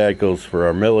things like that goes for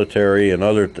our military and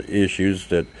other issues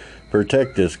that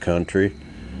protect this country.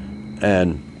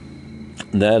 And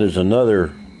that is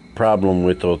another problem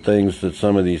with the things that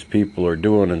some of these people are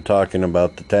doing and talking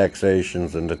about, the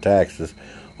taxations and the taxes.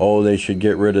 Oh, they should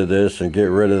get rid of this and get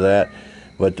rid of that.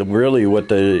 But really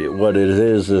what it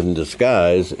is in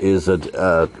disguise is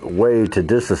a way to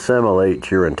disassimilate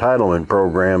your entitlement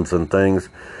programs and things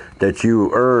that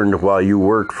you earned while you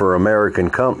worked for American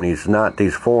companies, not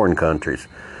these foreign countries.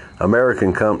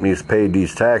 American companies paid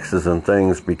these taxes and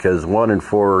things because 1 in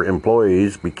 4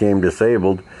 employees became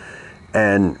disabled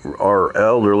and are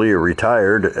elderly or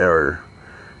retired or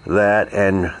that,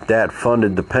 and that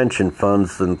funded the pension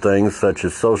funds and things such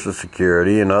as Social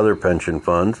Security and other pension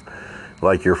funds,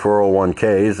 like your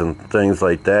 401ks and things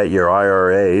like that, your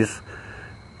IRAs,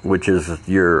 which is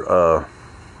your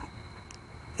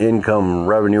income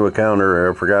revenue account, or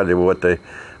I forgot what they,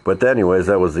 but anyways,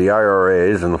 that was the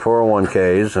IRAs and the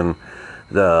 401ks and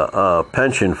the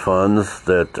pension funds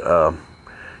that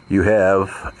you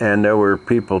have. And there were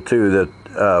people too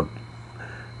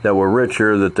that were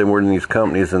richer, that they were in these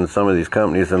companies, and some of these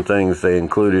companies and things, they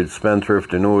included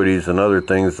spendthrift annuities and other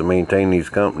things to maintain these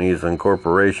companies and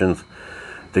corporations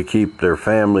to keep their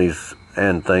families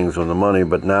and things with the money.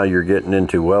 But now you're getting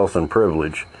into wealth and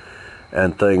privilege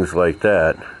and things like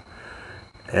that.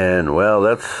 And well,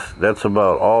 that's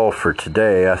about all for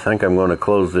today. I think I'm going to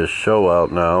close this show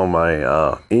out now.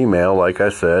 My email, like I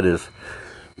said, is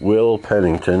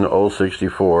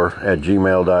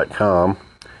willpennington064@gmail.com.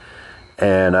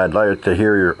 And I'd like to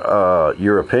hear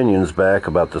your opinions back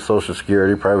about the Social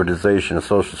Security, privatization of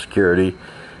Social Security,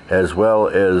 as well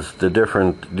as the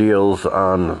different deals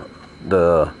on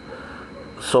the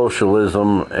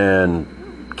socialism and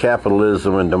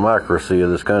capitalism and democracy of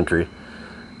this country.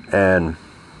 And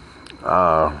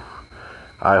I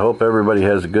hope everybody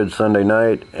has a good Sunday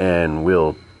night, and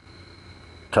we'll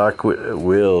talk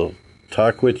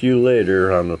with you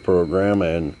later on the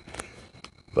program.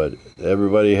 But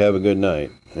everybody have a good night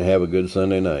and have a good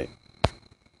Sunday night.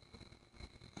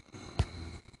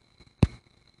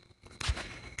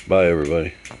 Bye,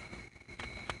 everybody.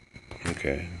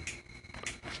 Okay.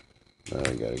 Now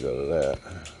I gotta go to that.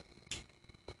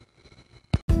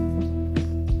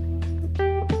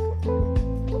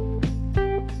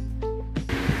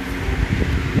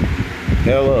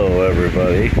 Hello,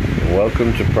 everybody.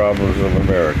 Welcome to Problems of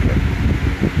America.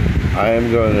 I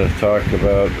am going to talk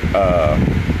about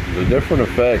the different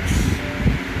effects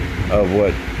of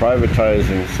what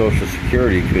privatizing Social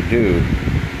Security could do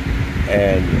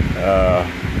and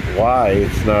why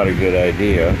it's not a good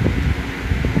idea.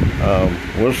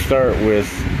 We'll start with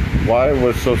why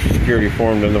was Social Security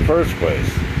formed in the first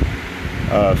place.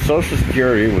 Social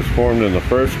Security was formed in the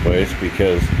first place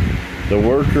because the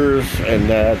workers and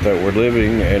that were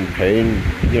living and paying,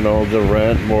 the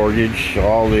rent, mortgage,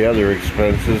 all the other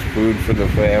expenses, food for the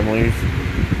families,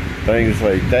 things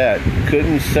like that,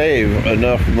 couldn't save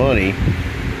enough money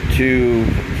to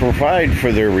provide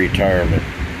for their retirement.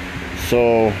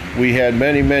 So we had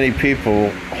many, many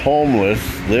people homeless,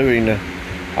 living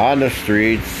on the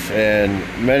streets, and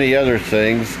many other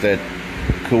things that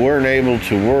weren't able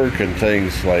to work and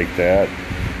things like that.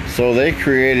 So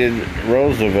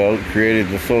Roosevelt created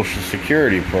the Social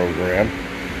Security program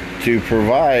to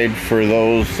provide for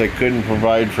those that couldn't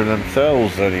provide for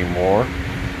themselves anymore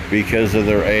because of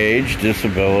their age,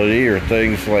 disability, or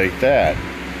things like that.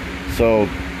 So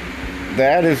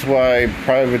that is why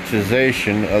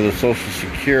privatization of the Social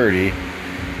Security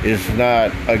is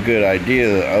not a good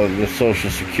idea, of the Social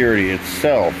Security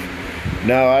itself.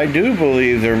 Now, I do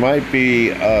believe there might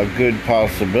be a good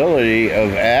possibility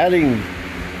of adding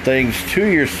things to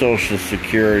your Social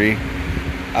Security,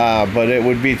 but it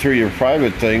would be through your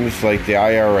private things like the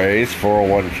IRAs,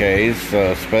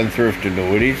 401ks, spendthrift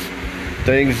annuities,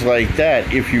 things like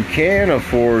that, if you can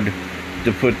afford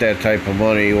to put that type of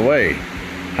money away.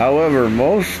 However,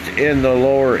 most in the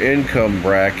lower income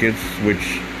brackets,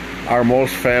 which are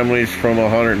most families from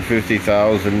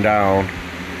 $150,000 down,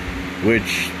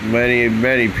 which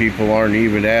many people aren't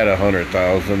even at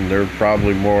 $100,000. They're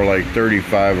probably more like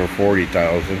 $35,000 or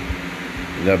 $40,000.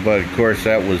 But of course,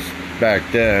 that was back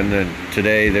then, and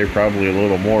today they're probably a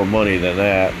little more money than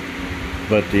that.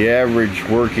 But the average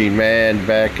working man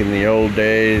back in the old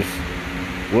days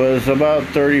was about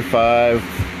 $35,000,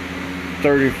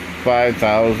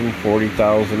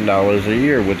 $40,000 a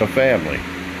year with a family,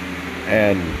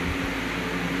 and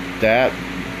that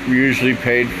usually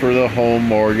paid for the home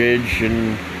mortgage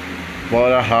and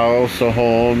bought a house, a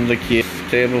home, the kids,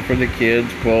 table for the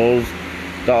kids, clothes,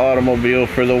 the automobile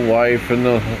for the wife and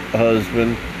the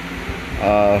husband,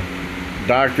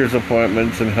 doctor's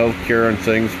appointments and health care and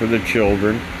things for the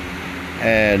children,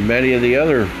 and many of the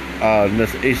other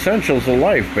essentials of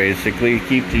life, basically.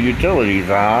 Keep the utilities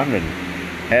on and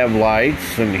have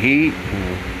lights and heat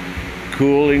and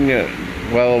cooling.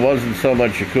 Well, it wasn't so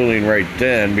much a cooling right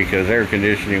then because air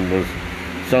conditioning was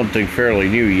something fairly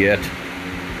new yet,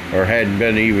 or hadn't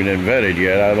been even invented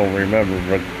yet. I don't remember,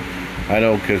 but I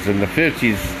know because in the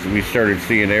 50s we started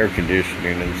seeing air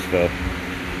conditioning and stuff,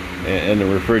 and the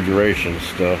refrigeration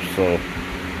stuff. So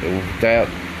that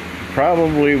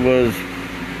probably was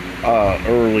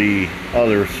early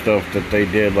other stuff that they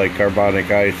did, like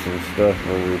carbonic ice and stuff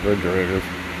for refrigerators,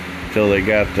 till they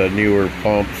got the newer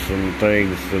pumps and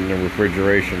things and the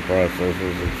refrigeration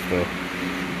processes and stuff.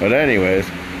 But anyways,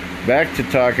 back to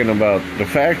talking about the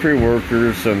factory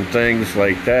workers and things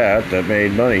like that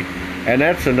made money. And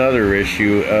that's another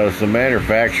issue, is the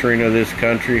manufacturing of this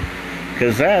country,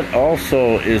 because that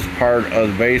also is part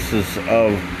of the basis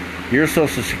of your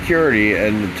Social Security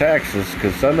and the taxes,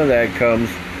 because some of that comes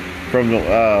from the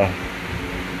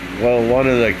one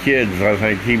of the kids, I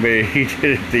think he did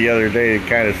it the other day. It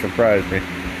kind of surprised me.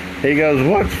 He goes,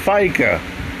 "What's FICA?"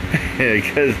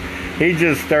 Because he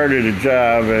just started a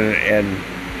job and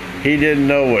he didn't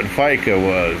know what FICA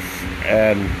was.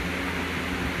 And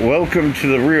welcome to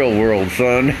the real world,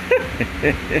 son.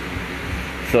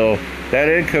 So that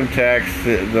income tax,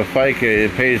 the FICA,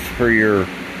 it pays for your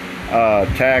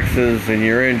taxes and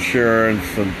your insurance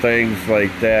and things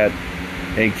like that,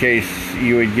 in case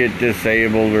you would get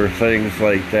disabled or things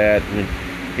like that. And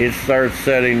it starts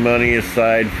setting money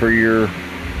aside for your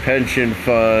pension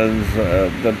funds,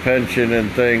 the pension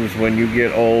and things when you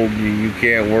get old, you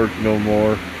can't work no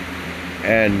more.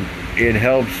 And it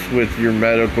helps with your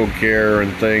medical care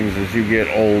and things as you get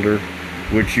older,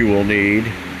 which you will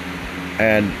need.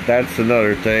 And that's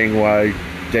another thing why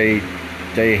they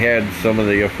had some of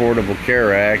the Affordable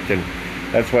Care Act, and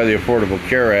that's why the Affordable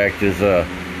Care Act is a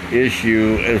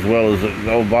issue, as well as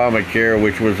Obamacare,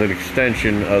 which was an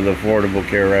extension of the Affordable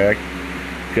Care Act,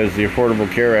 because the Affordable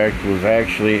Care Act was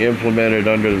actually implemented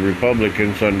under the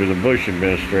Republicans under the Bush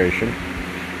administration,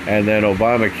 and then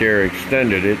Obamacare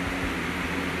extended it,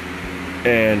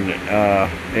 and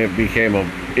it became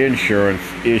an insurance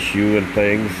issue and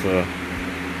things,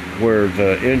 where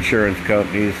the insurance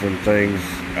companies and things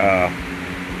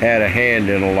had a hand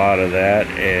in a lot of that,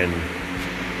 and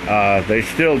they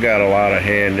still got a lot of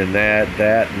hand in that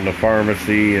and the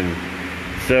pharmacy and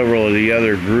several of the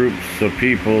other groups of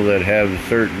people that have a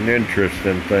certain interest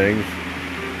in things.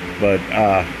 But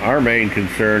our main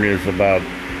concern is about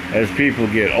as people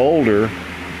get older,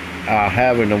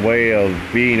 having a way of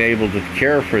being able to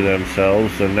care for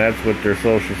themselves, and that's what their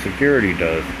Social Security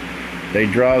does. They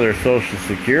draw their Social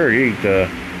Security to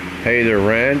pay their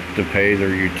rent, to pay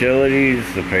their utilities,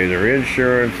 to pay their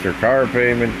insurance, their car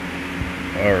payment,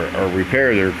 or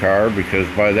repair their car, because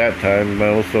by that time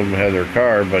most of them had their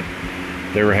car, but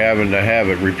they were having to have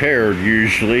it repaired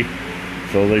usually.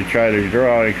 So they try to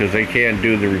draw it because they can't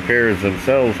do the repairs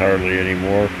themselves hardly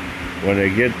anymore when they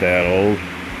get that old.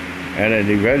 And then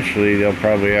eventually they'll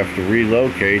probably have to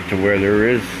relocate to where there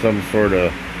is some sort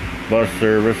of bus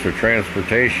service or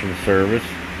transportation service,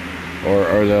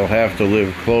 or they'll have to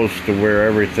live close to where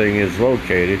everything is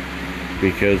located,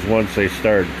 because once they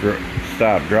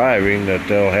stop driving, that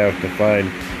they'll have to find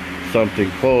something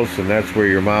close, and that's where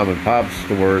your mom and pop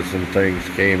stores and things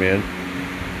came in,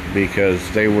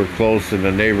 because they were close in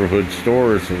the neighborhood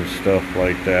stores and stuff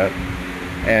like that.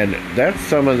 And that's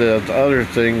some of the other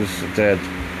things that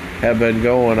have been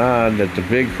going on, that the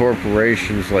big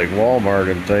corporations like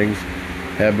Walmart and things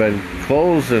have been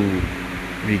closing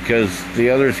because the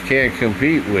others can't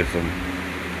compete with them.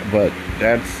 But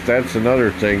that's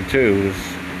another thing too, is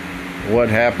what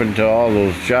happened to all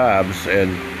those jobs.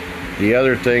 And the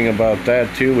other thing about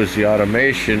that too was the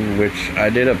automation, which I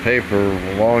did a paper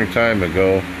a long time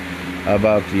ago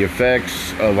about the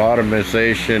effects of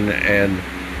automation and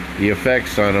the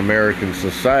effects on American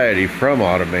society from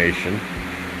automation,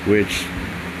 which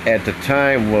at the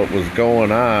time what was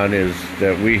going on is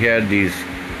that we had these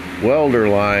welder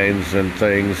lines and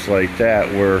things like that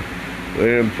where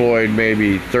we employed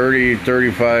maybe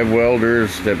 35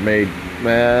 welders that made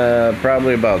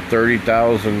probably about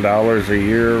 $30,000 a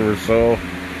year or so,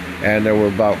 and there were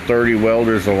about 30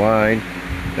 welders a line.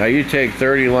 Now you take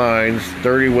 30 lines,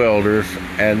 30 welders,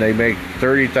 and they make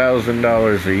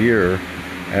 $30,000 a year,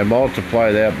 and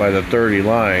multiply that by the 30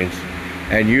 lines,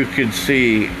 and you can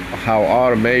see how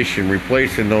automation,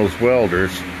 replacing those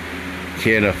welders,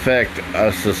 can affect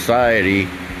a society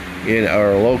in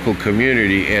our local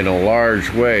community in a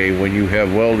large way. When you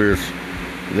have welders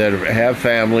that have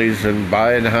families and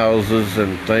buying houses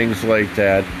and things like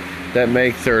that, that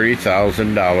make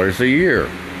 $30,000 a year,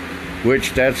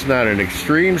 which that's not an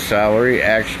extreme salary.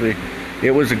 Actually,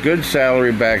 it was a good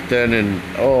salary back then in,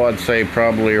 I'd say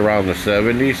probably around the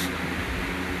 70s.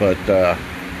 But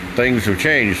things have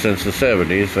changed since the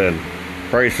 70s, and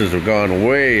prices have gone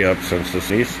way up since the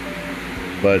 70s.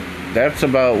 But that's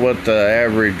about what the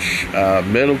average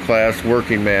middle-class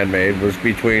working man made, was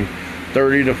between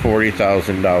 $30,000 to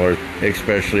 $40,000,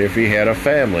 especially if he had a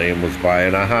family and was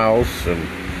buying a house and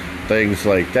things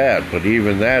like that. But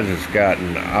even that has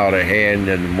gotten out of hand,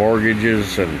 and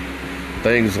mortgages and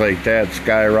things like that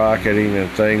skyrocketing and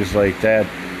things like that,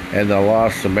 and the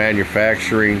loss of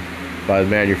manufacturing, by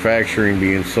manufacturing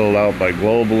being sold out by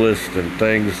globalists and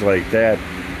things like that,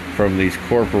 from these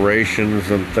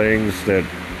corporations and things that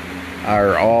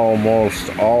are almost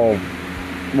all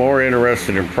more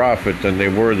interested in profit than they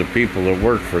were the people that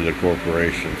work for the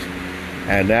corporations.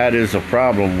 And that is a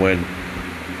problem when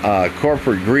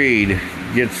corporate greed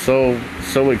gets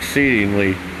so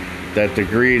exceedingly that the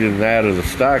greed and that of the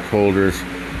stockholders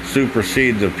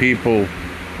supersede the people,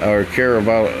 or care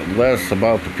less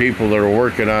about the people that are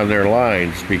working on their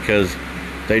lines, because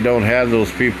they don't have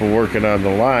those people working on the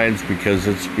lines, because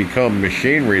it's become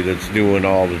machinery that's doing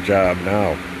all the job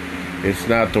now. It's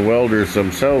not the welders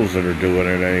themselves that are doing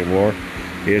it anymore.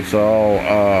 It's all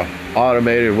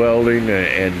automated welding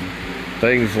and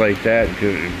things like that.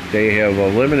 They have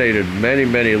eliminated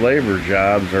many labor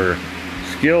jobs or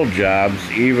skilled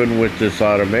jobs, even with this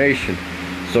automation.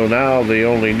 So now they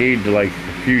only need a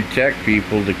few tech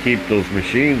people to keep those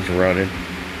machines running,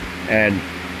 and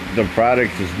the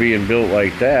product is being built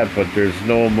like that. But there's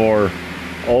no more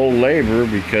old labor,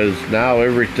 because now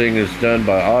everything is done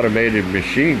by automated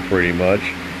machine pretty much.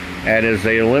 And as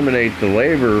they eliminate the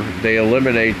labor, they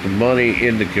eliminate the money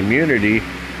in the community,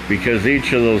 because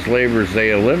each of those labors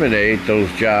they eliminate,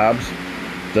 those jobs,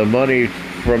 the money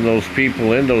from those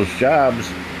people in those jobs,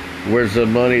 where's the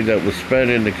money that was spent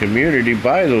in the community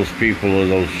by those people in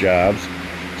those jobs.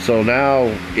 So now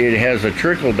it has a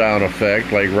trickle-down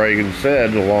effect, like Reagan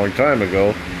said a long time ago.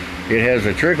 It has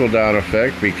a trickle-down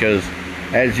effect, because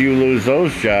as you lose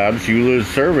those jobs, you lose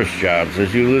service jobs.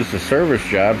 As you lose the service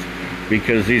jobs,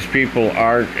 because these people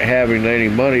aren't having any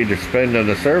money to spend on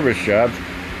the service jobs,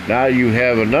 now you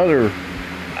have another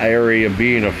area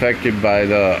being affected by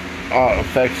the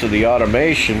effects of the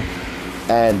automation.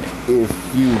 And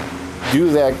if you do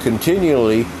that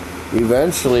continually,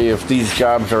 eventually, if these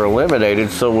jobs are eliminated,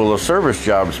 so will the service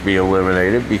jobs be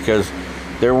eliminated, because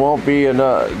there won't be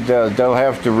enough. They'll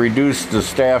have to reduce the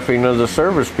staffing of the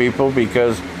service people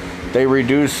because they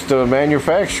reduce the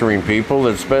manufacturing people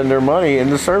that spend their money in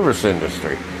the service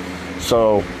industry.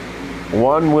 So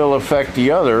one will affect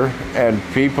the other, and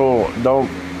people don't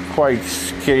quite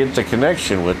get the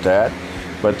connection with that.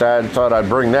 But I thought I'd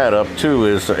bring that up too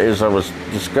as I was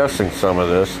discussing some of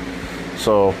this.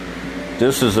 So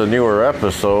this is a newer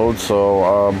episode,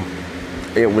 so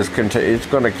it's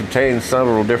going to contain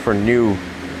several different new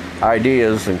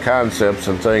ideas and concepts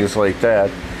and things like that.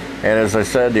 And as I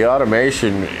said, the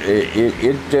automation,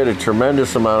 it did a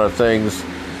tremendous amount of things.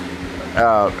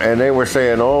 And they were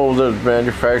saying, oh, the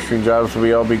manufacturing jobs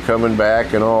will all be coming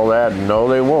back and all that. No,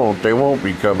 they won't. They won't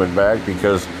be coming back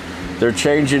because they're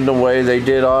changing the way they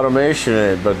did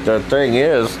automation. But the thing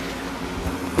is,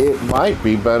 it might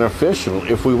be beneficial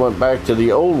if we went back to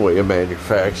the old way of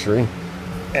manufacturing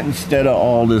instead of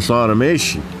all this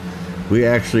automation. We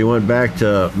actually went back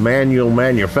to manual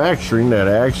manufacturing that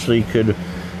actually could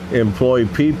employ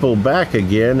people back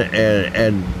again,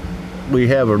 and we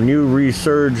have a new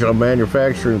resurge of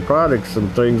manufacturing products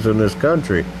and things in this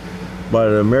country by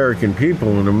the American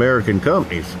people and American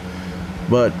companies.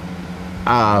 But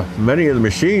many of the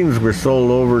machines were sold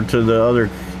over to the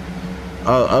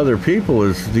other people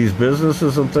as these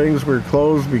businesses and things were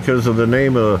closed because of the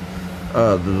name of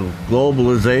the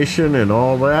globalization and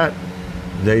all that.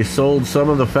 They sold some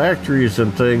of the factories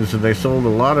and things, and they sold a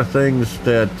lot of things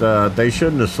that they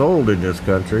shouldn't have sold in this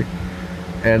country.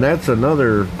 And that's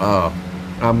another,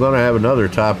 I'm going to have another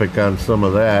topic on some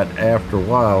of that after a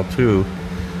while too,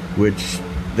 which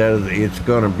it's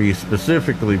going to be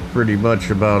specifically pretty much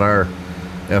about our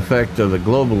effect of the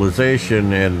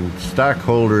globalization and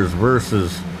stockholders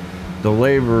versus the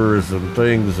laborers and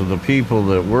things of the people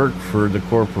that work for the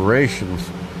corporations.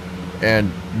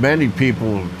 And many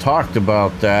people talked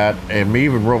about that and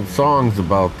even wrote songs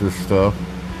about this stuff.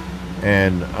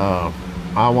 And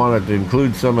I wanted to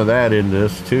include some of that in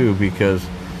this too, because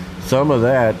some of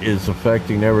that is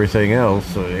affecting everything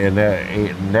else. And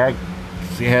that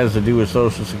has to do with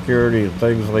Social Security and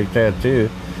things like that too.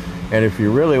 And if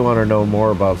you really want to know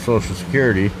more about Social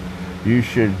Security, you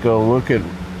should go look at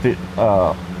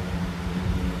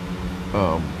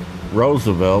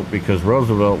Roosevelt, because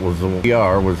Roosevelt was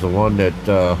the one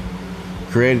that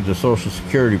created the Social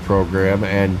Security program.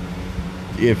 And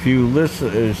if you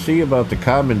see about the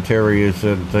commentaries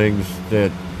and things that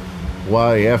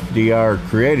why FDR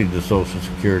created the Social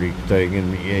Security thing,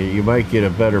 and you might get a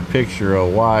better picture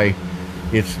of why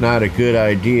it's not a good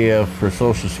idea for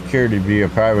Social Security to be a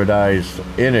privatized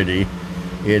entity.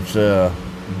 It's a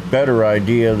better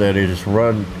idea that it is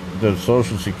run, the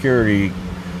Social Security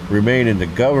remain in the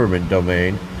government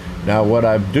domain. Now, what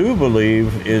I do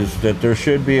believe is that there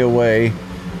should be a way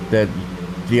that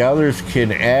the others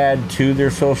can add to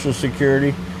their Social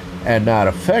Security and not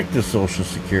affect the Social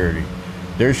Security.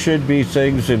 There should be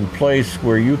things in place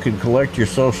where you can collect your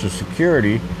Social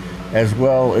Security as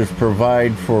well as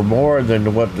provide for more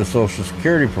than what the Social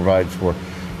Security provides for.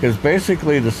 Because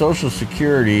basically the Social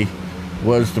Security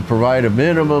was to provide a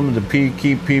minimum to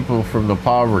keep people from the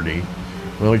poverty,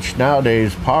 which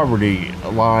nowadays poverty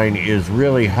line is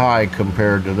really high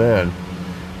compared to then.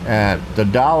 And the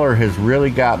dollar has really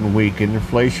gotten weakened.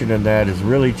 Inflation and that has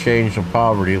really changed the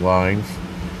poverty lines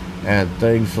and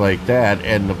things like that.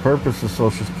 And the purpose of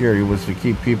Social Security was to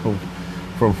keep people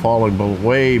from falling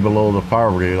way below the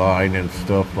poverty line and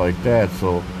stuff like that.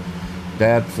 So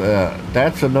that's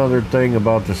another thing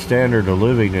about the standard of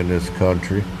living in this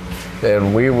country.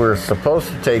 And we were supposed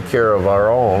to take care of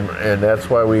our own, and that's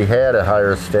why we had a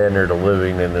higher standard of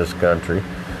living in this country.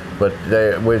 But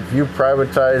if you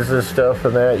privatize this stuff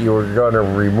and that, you were going to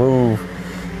remove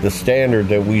the standard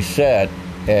that we set,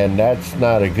 and that's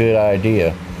not a good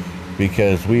idea,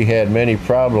 because we had many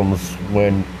problems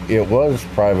when it was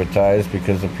privatized,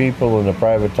 because the people in the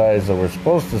privatized that were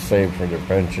supposed to save for their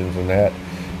pensions and that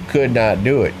could not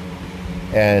do it.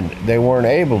 And they weren't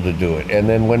able to do it. And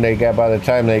then by the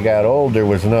time they got old, there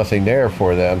was nothing there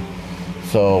for them.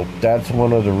 So that's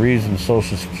one of the reasons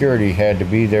Social Security had to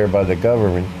be there by the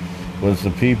government, was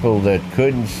the people that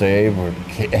couldn't save or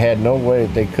had no way,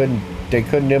 they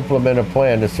couldn't implement a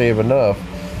plan to save enough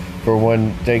for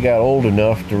when they got old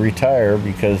enough to retire,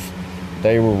 because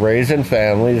they were raising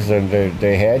families and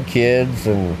they had kids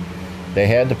and they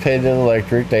had to pay the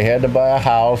electric, they had to buy a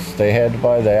house, they had to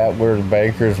buy that, where the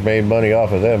bankers made money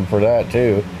off of them for that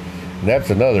too. And that's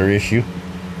another issue,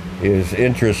 is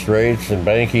interest rates and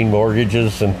banking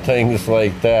mortgages and things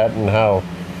like that, and how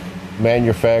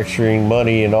manufacturing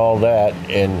money and all that,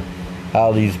 and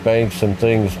how these banks and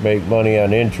things make money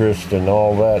on interest and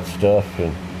all that stuff.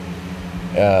 And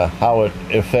how it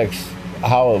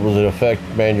will affect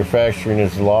manufacturing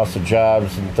is the loss of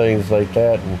jobs and things like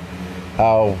that, and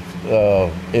how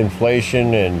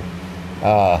inflation and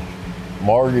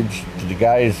mortgage, the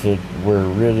guys that were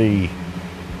really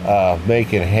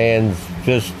making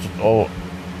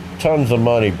tons of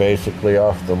money basically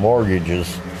off the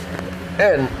mortgages,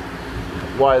 and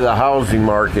why the housing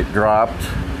market dropped,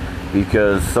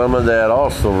 because some of that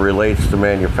also relates to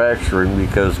manufacturing,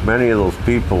 because many of those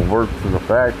people work for the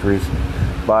factories,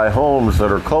 buy homes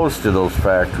that are close to those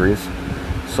factories.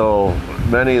 So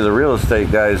many of the real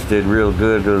estate guys did real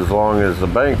good, as long as the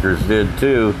bankers did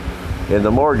too, in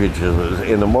the mortgage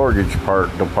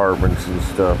departments and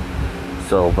stuff.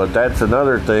 So, but that's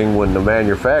another thing. When the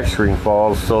manufacturing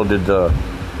falls, so did the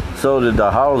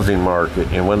housing market.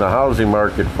 And when the housing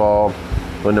market fell,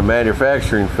 when the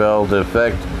manufacturing fell, the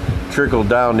effect trickled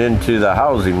down into the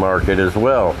housing market as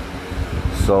well.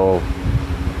 So,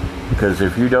 because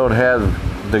if you don't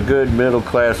have the good middle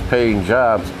class paying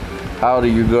jobs, how are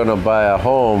you going to buy a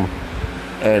home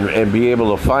and be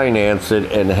able to finance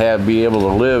it and be able to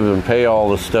live and pay all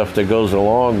the stuff that goes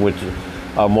along with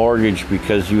a mortgage,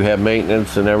 because you have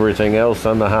maintenance and everything else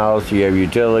on the house, you have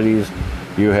utilities,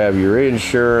 you have your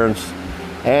insurance,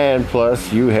 and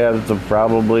plus you have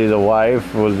probably the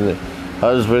wife or the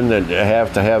husband that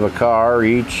have to have a car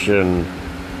each, and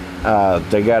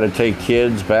they got to take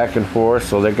kids back and forth,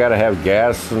 so they got to have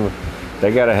gas, and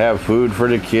they got to have food for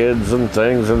the kids and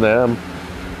things and them,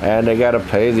 and they got to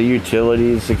pay the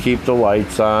utilities to keep the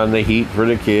lights on, the heat for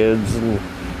the kids, and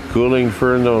cooling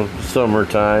for the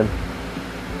summertime,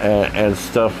 and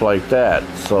stuff like that.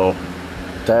 So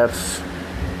that's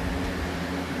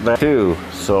that too.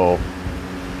 So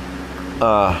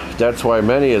that's why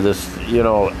many of this,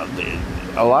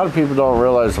 a lot of people don't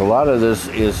realize a lot of this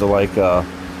is like a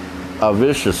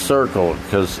vicious circle,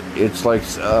 because it's like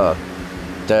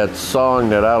that song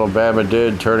that Alabama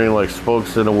did, Turning Like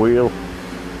Spokes in a Wheel,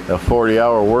 a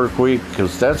 40-hour work week,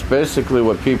 because that's basically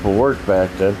what people worked back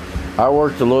then. I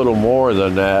worked a little more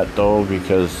than that, though,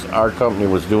 because our company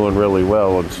was doing really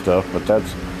well and stuff, but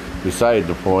that's beside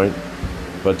the point.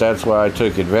 But that's why I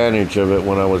took advantage of it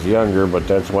when I was younger, but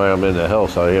that's why I'm in the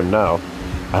health I am now.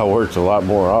 I worked a lot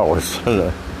more hours,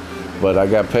 but I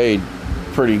got paid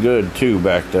pretty good, too,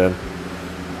 back then.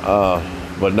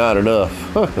 But not enough.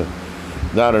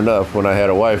 Not enough when I had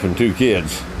a wife and 2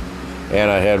 kids.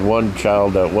 And I had one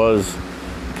child that was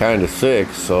kind of sick,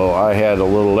 so I had a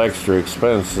little extra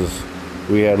expenses.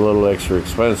 We had little extra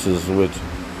expenses with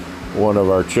one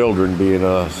of our children being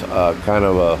a kind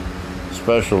of a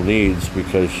special needs,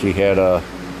 because she had a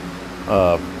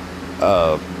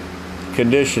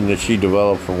condition that she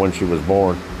developed from when she was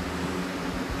born,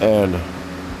 and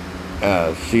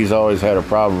she's always had a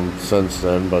problem since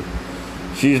then, but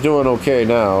she's doing okay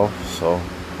now, so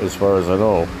as far as I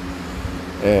know.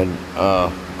 And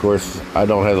of course, I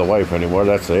don't have the wife anymore.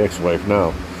 That's the ex-wife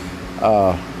now.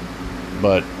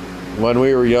 But when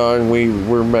we were young, we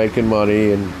were making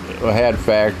money, and I had a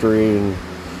factory, and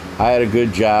I had a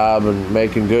good job and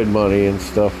making good money and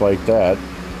stuff like that.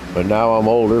 But now I'm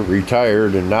older,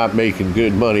 retired, and not making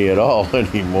good money at all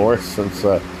anymore, since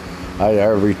I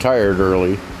retired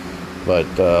early. But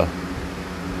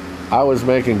I was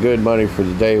making good money for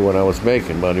the day when I was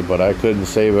making money, but I couldn't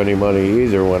save any money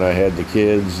either when I had the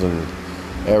kids and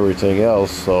everything else.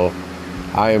 So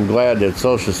I am glad that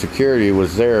Social Security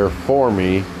was there for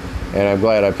me, and I'm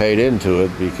glad I paid into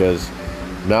it, because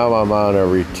now I'm on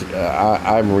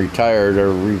I'm retired,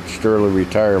 or reached early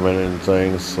retirement and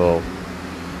things. So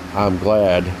I'm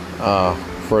glad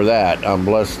for that. I'm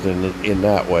blessed in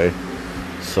that way.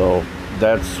 So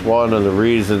that's one of the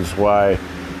reasons why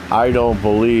I don't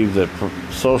believe that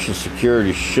Social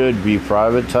Security should be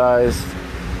privatized,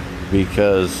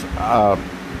 because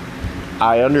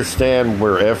I understand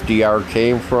where FDR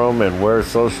came from and where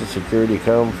Social Security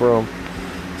come from.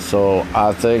 So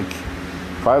I think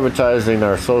privatizing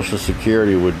our Social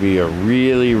Security would be a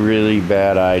really, really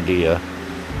bad idea.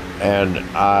 And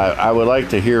I would like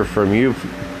to hear from you,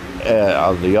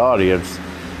 the audience.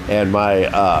 And my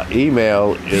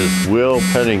email is Will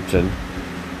Pennington.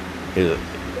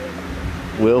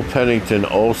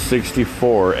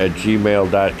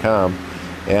 WillPennington064@gmail.com,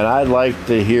 and I'd like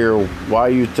to hear why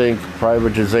you think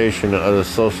privatization of the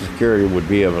Social Security would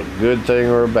be a good thing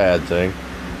or a bad thing,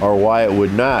 or why it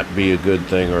would not be a good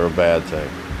thing or a bad thing.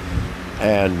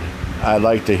 And I'd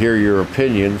like to hear your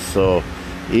opinions, so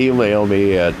email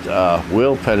me at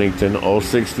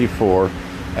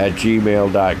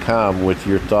willpennington064@gmail.com with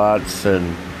your thoughts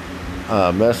and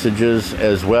messages,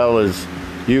 as well as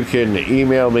you can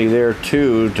email me there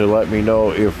too to let me know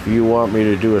if you want me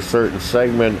to do a certain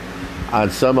segment on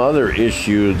some other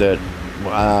issue that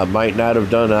might not have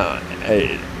done a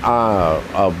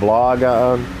blog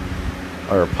on,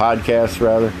 or a podcast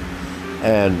rather,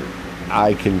 and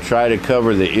I can try to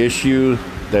cover the issue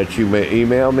that you may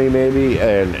email me maybe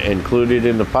and include it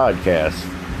in the podcast.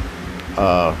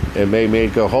 It may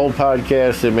make a whole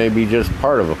podcast, it may be just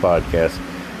part of a podcast,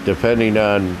 depending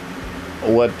on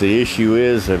what the issue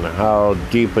is and how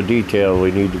deep a detail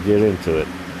we need to get into it.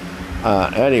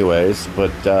 Anyways,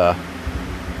 but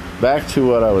back to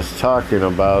what I was talking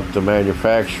about, the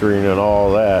manufacturing and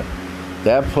all that.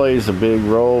 That plays a big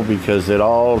role because it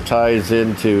all ties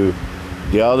into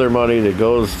the other money that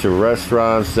goes to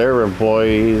restaurants, their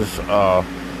employees,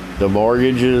 the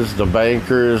mortgages, the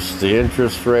bankers, the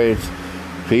interest rates.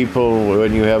 People,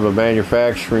 when you have a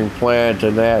manufacturing plant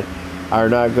and that,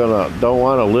 don't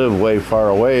want to live way far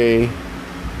away.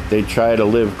 They try to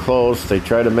live close. They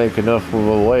try to make enough of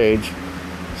a wage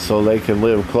so they can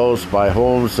live close by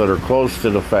homes that are close to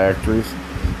the factories,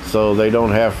 so they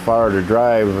don't have far to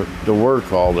drive to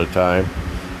work all the time.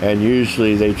 And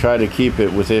usually they try to keep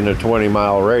it within a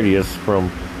 20-mile radius from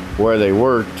where they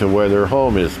work to where their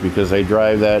home is, because they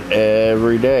drive that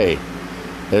every day.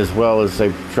 As well as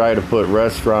they try to put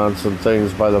restaurants and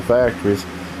things by the factories,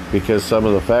 because some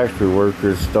of the factory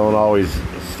workers don't always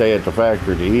stay at the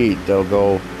factory to eat. They'll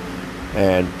go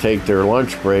and take their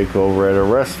lunch break over at a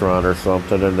restaurant or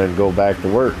something and then go back to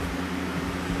work.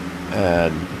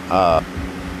 And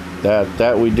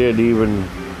that we did even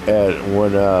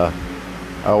when I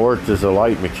worked as a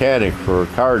light mechanic for a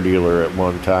car dealer at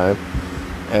one time,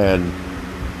 and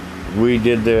we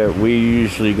did that. We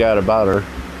usually got about her,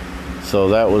 so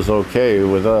that was okay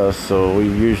with us. So we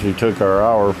usually took our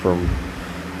hour from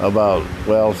about,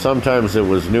 well, sometimes it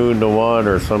was noon to 1,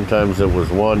 or sometimes it was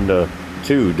 1 to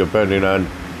 2, depending on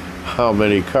how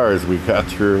many cars we got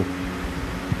through.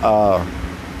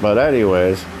 But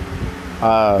anyways,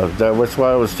 that's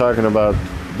why I was talking about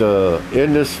the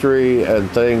industry and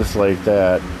things like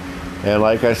that. And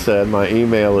like I said, my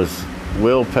email is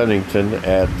Will Pennington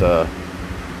at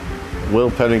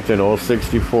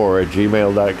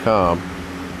willpennington064@gmail.com,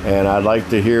 and I'd like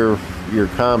to hear your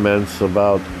comments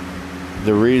about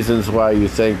the reasons why you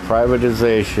think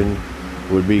privatization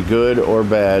would be good or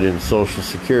bad in Social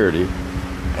Security.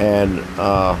 And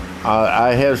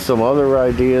I have some other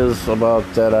ideas about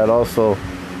that I'd also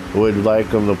would like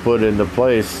them to put into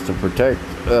place to protect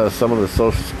some of the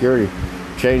Social Security,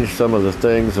 change some of the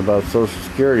things about Social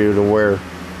Security to where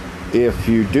if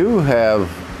you do have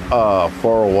a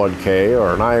 401k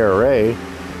or an IRA,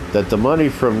 that the money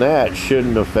from that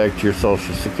shouldn't affect your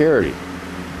Social Security.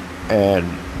 And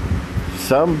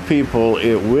some people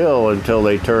it will until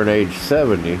they turn age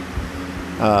 70,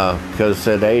 because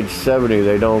at age 70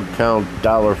 they don't count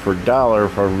dollar for dollar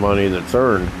for money that's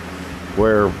earned,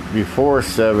 where before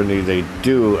 70 they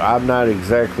do. I'm not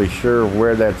exactly sure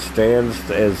where that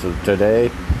stands as of today,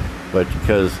 but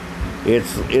because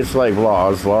it's like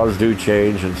laws do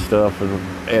change and stuff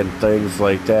and things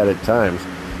like that at times.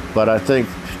 But I think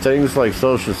things like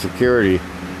Social Security,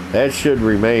 that should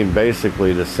remain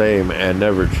basically the same and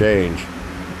never change,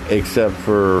 except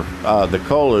for the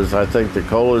COLAs. I think the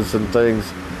COLAs and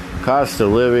things, cost of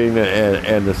living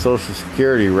and the Social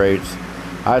Security rates,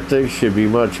 I think should be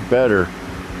much better.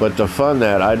 But to fund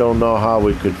that, I don't know how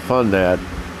we could fund that,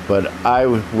 but I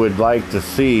would like to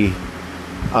see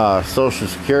Social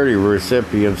Security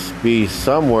recipients be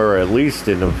somewhere at least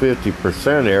in the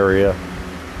 50% area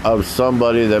of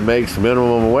somebody that makes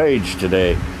minimum wage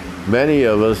today. Many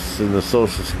of us in the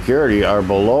Social Security are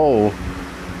below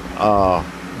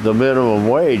the minimum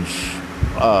wage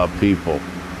people,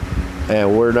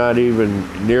 and we're not even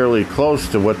nearly close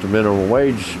to what the minimum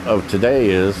wage of today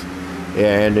is,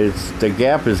 and the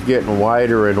gap is getting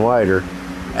wider and wider,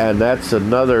 and that's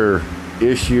another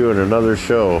issue and another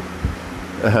show,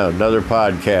 another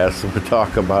podcast. We'll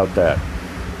talk about that.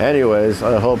 Anyways,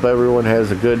 I hope everyone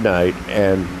has a good night,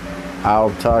 and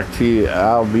I'll talk to you.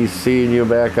 I'll be seeing you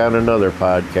back on another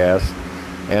podcast.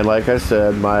 And like I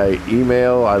said, my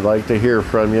email, I'd like to hear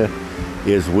from you,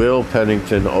 is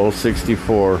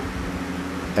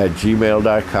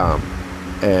willpennington064@gmail.com.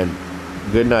 And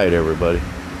good night, everybody.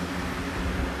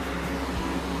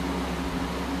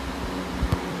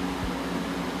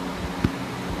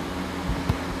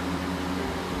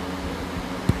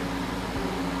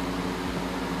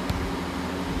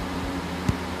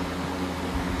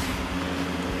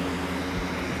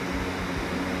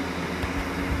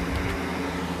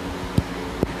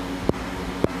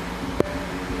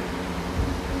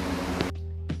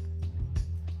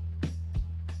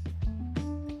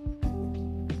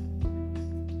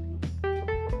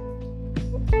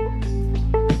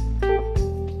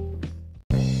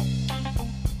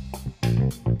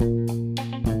 Good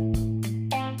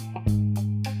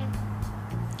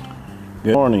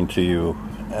morning to you.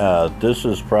 This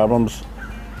is Problems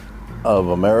of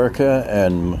America,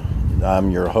 and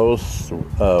I'm your host,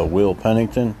 Will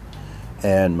Pennington,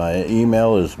 and my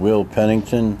email is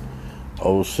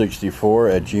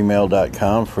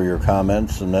willpennington064@gmail.com for your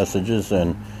comments and messages,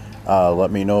 and let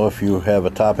me know if you have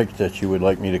a topic that you would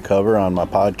like me to cover on my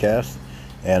podcast,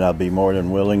 and I'll be more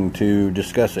than willing to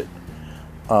discuss it.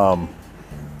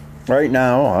 Right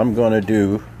now, I'm going to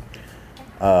do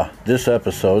this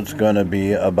episode's going to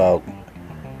be about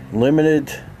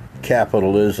limited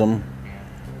capitalism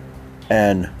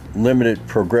and limited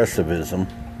progressivism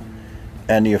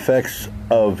and the effects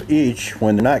of each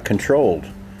when they're not controlled.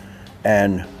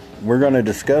 And we're going to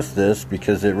discuss this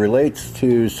because it relates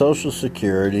to Social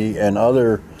Security and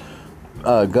other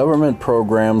government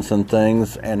programs and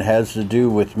things, and has to do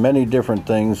with many different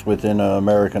things within an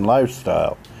American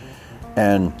lifestyle.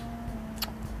 And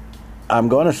I'm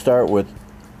going to start with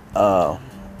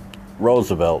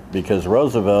Roosevelt, because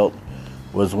Roosevelt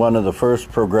was one of the first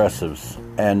progressives,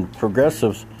 and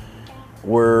progressives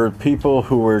were people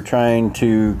who were trying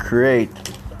to create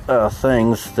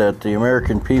things that the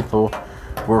American people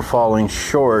were falling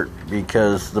short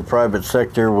because the private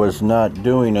sector was not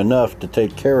doing enough to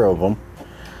take care of them.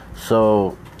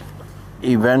 So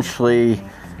eventually,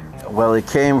 well, it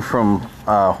came from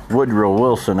Woodrow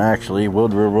Wilson, actually.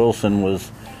 Woodrow Wilson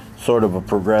was sort of a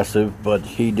progressive, but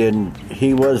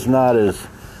he was not as,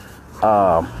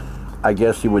 I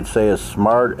guess you would say, as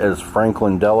smart as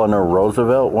Franklin Delano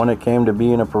Roosevelt when it came to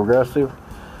being a progressive.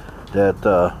 That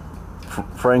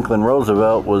Franklin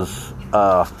Roosevelt was,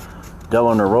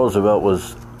 Delano Roosevelt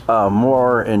was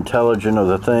more intelligent of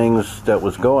the things that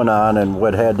was going on and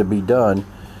what had to be done,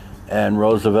 and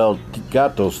Roosevelt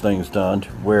got those things done,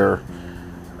 where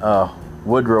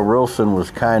Woodrow Wilson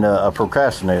was kind of a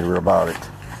procrastinator about it.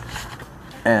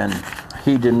 And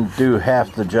he didn't do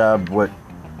half the job what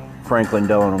Franklin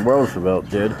Delano Roosevelt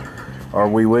did, or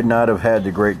we would not have had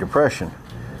the Great Depression.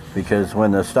 Because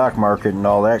when the stock market and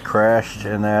all that crashed,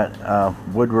 and that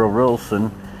Woodrow Wilson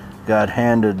got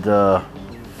handed the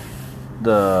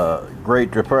Great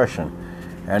Depression.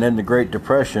 And in the Great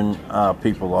Depression,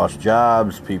 people lost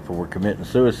jobs, people were committing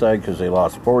suicide because they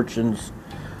lost fortunes,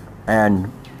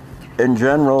 and in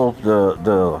general,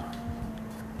 the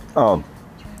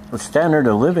standard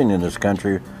of living in this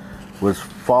country was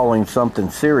falling something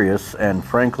serious, and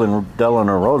Franklin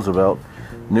Delano Roosevelt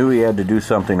knew he had to do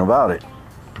something about it.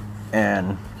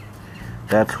 And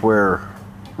that's where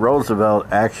Roosevelt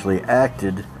actually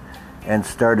acted and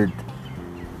started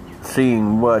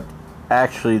seeing what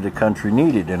actually the country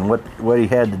needed and what he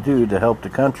had to do to help the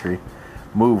country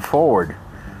move forward.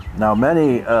 Now,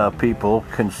 many people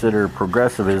consider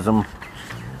progressivism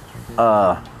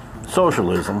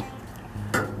socialism,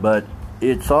 but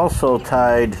it's also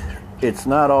tied, it's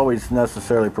not always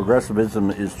necessarily progressivism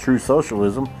is true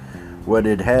socialism. What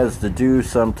it has to do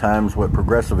sometimes, what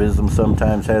progressivism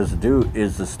sometimes has to do,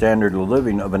 is the standard of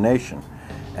living of a nation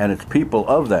and its people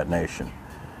of that nation.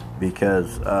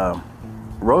 Because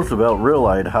Roosevelt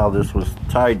realized how this was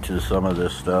tied to some of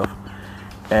this stuff,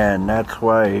 and that's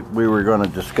why we were going to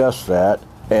discuss that.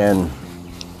 And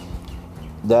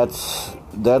that's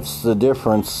the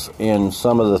difference in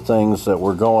some of the things that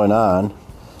were going on.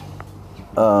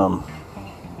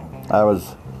 I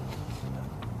was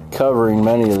covering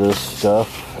many of this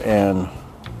stuff, and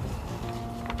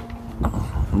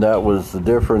that was the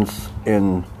difference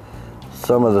in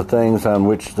some of the things on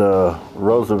which the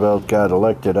Roosevelt got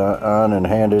elected on and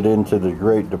handed into the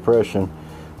Great Depression.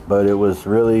 But it was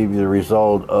really the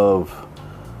result of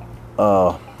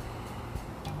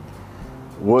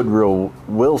Woodrow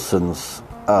Wilson's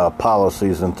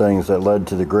policies and things that led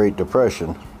to the Great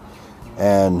Depression.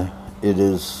 And it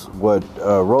is what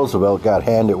Roosevelt got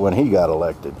handed when he got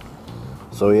elected.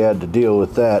 So he had to deal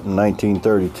with that in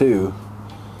 1932.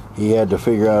 He had to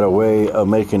figure out a way of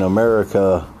making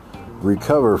America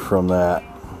recover from that.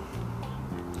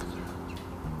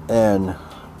 And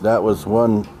that was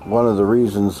one of the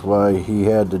reasons why he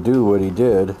had to do what he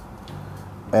did.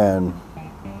 And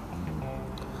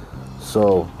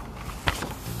so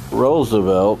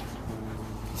Roosevelt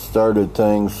started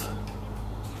things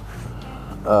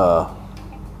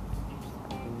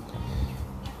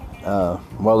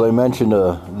well, they mentioned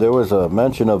there was a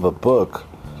mention of a book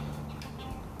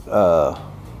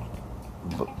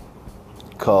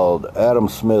called Adam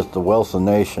Smith, The Wealth of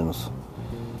Nations.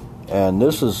 And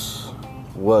this is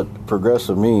what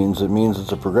progressive means. It means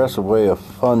it's a progressive way of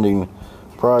funding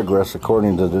progress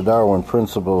according to the Darwin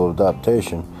principle of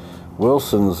adaptation.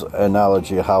 Wilson's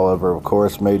analogy, however, of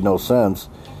course, made no sense,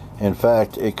 In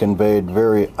fact, it conveyed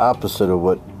very opposite of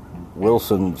what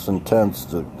Wilson's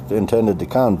intended to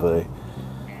convey.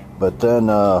 But then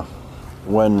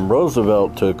when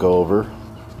Roosevelt took over,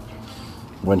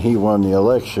 when he won the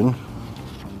election,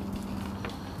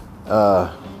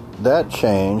 that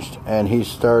changed, and he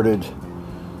started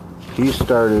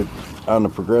on the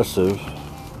progressive,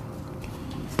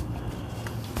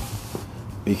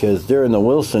 because during the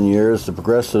Wilson years, the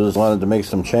progressives wanted to make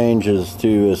some changes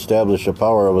to establish the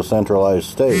power of a centralized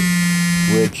state,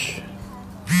 which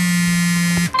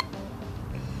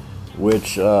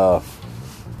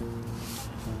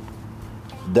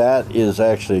that is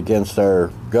actually against our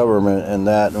government, and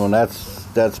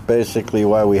that's basically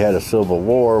why we had a civil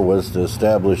war, was to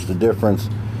establish the difference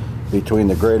between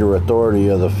the greater authority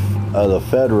of the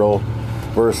federal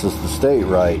versus the state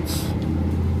rights.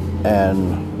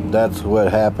 And that's what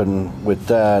happened with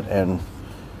that. And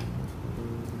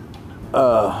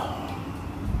I'm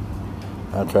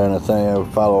trying to think, I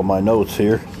follow my notes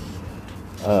here.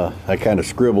 I kind of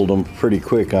scribbled them pretty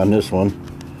quick on this one,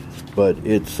 but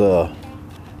it's a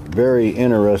very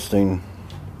interesting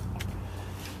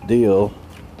deal.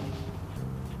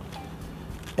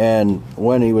 And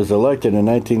when he was elected in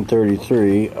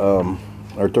 1933,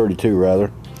 or 32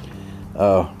 rather,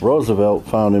 Roosevelt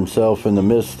found himself in the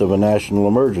midst of a national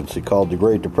emergency called the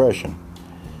Great Depression.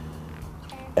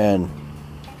 And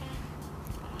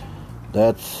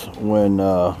that's when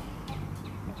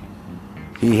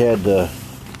he had to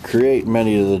create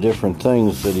many of the different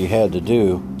things that he had to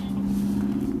do.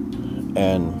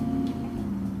 And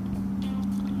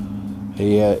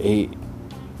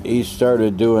he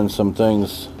started doing some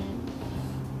things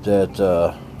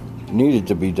that needed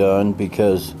to be done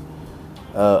because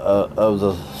of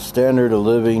the standard of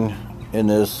living in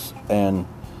this. And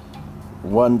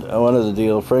one of the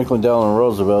deals, Franklin Delano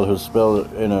Roosevelt, who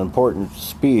spelled in an important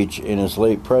speech in his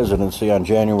late presidency on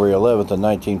January 11th of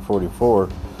 1944,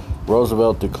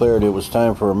 Roosevelt declared it was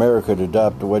time for America to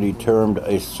adopt what he termed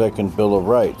a second Bill of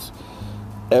Rights.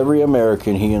 Every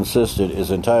American, he insisted, is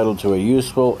entitled to a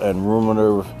useful and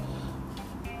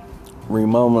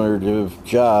remunerative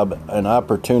job, an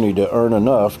opportunity to earn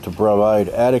enough to provide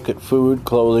adequate food,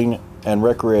 clothing, and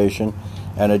recreation,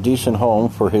 and a decent home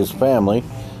for his family,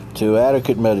 to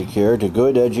adequate Medicare, to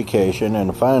good education,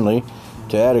 and finally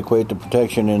to adequate the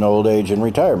protection in old age and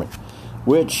retirement,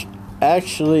 which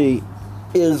actually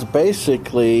is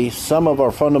basically some of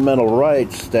our fundamental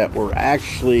rights that were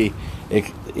actually,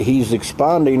 he's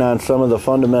expounding on some of the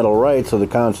fundamental rights of the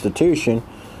Constitution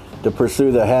to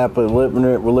pursue the happy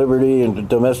liberty and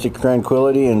domestic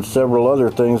tranquility and several other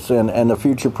things, and the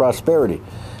future prosperity.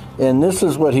 And this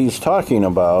is what he's talking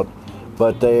about,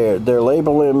 but they're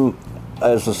labeling him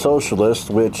as a socialist,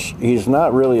 which he's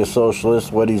not really a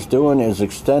socialist. What he's doing is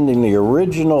extending the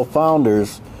original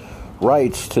founders'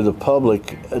 rights to the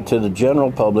public, to the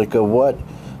general public, of what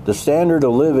the standard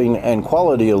of living and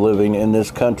quality of living in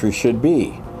this country should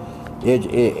be.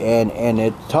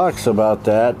 It talks about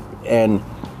that, and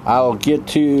I'll get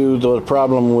to the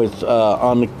problem with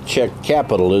unchecked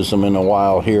capitalism in a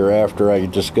while here after I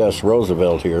discuss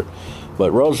Roosevelt here. But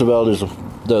Roosevelt is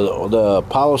the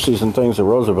policies and things of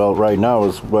Roosevelt right now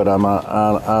is what I'm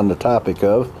on the topic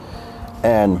of,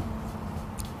 and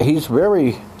he's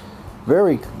very,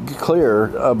 very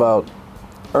clear about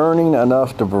earning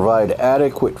enough to provide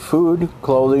adequate food,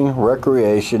 clothing,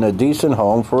 recreation, a decent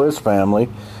home for his family,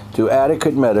 to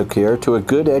adequate Medicare, to a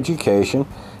good education,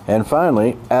 and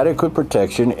finally, adequate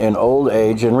protection in old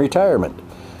age and retirement,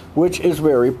 which is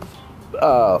very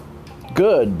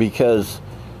good, because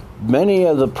many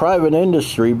of the private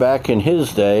industry back in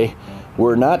his day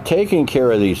were not taking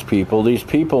care of these people. These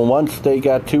people, once they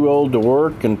got too old to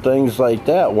work and things like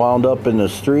that, wound up in the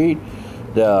street.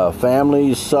 The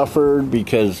families suffered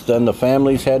because then the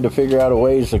families had to figure out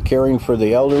ways of caring for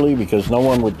the elderly because no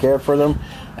one would care for them.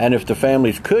 And if the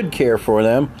families could care for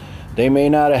them, they may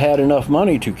not have had enough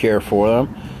money to care for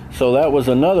them. So that was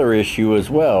another issue as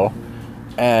well.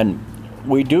 And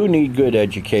we do need good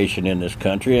education in this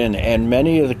country. And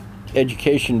many of the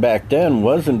education back then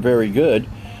wasn't very good.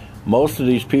 Most of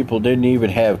these people didn't even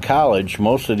have college.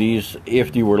 Most of these,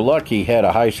 if you were lucky, had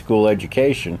a high school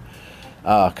education.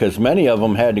 Because many of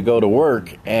them had to go to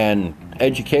work, and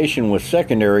education was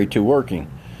secondary to working.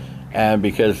 And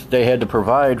because they had to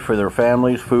provide for their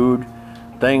families, food,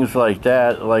 things like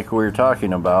that, like we were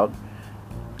talking about.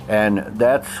 And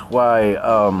that's why,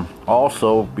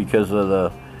 also, because of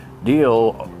the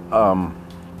deal,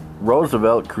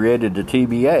 Roosevelt created the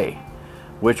TBA,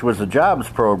 which was a jobs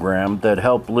program that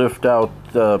helped lift out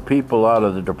people out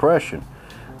of the Depression.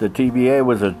 The TBA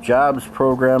was a jobs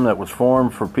program that was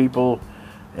formed for people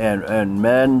and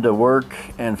men to work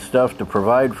and stuff to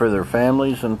provide for their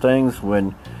families and things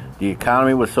when the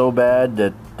economy was so bad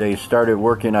that they started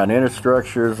working on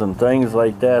infrastructures and things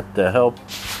like that to help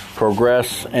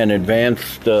progress and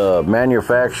advance the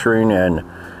manufacturing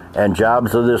and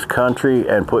jobs of this country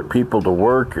and put people to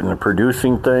work and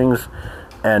producing things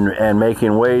and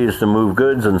making ways to move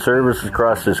goods and services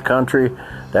across this country.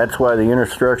 That's why the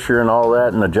infrastructure and all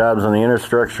that and the jobs in the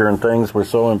infrastructure and things were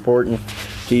so important.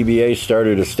 TBA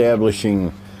started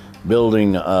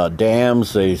building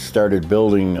dams. They started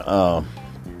building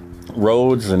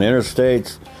roads and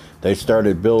interstates. They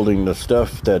started building the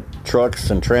stuff that trucks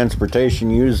and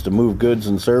transportation use to move goods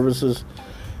and services.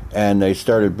 And they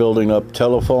started building up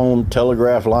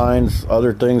telegraph lines,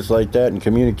 other things like that, and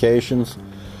communications.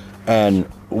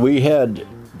 And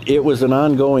it was an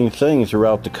ongoing thing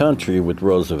throughout the country with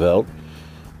Roosevelt.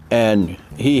 And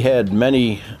he had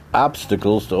many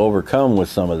obstacles to overcome with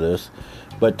some of this.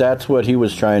 But that's what he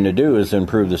was trying to do, is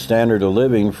improve the standard of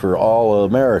living for all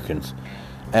Americans.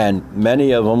 And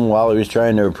many of them, while he was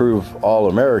trying to improve all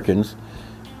Americans,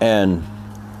 and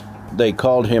they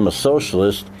called him a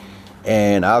socialist.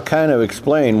 And I'll kind of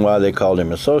explain why they called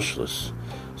him a socialist.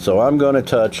 So I'm going to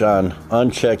touch on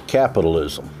unchecked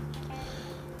capitalism.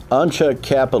 Unchecked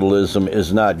capitalism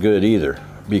is not good either,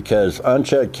 because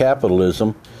unchecked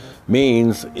capitalism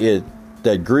means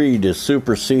that greed is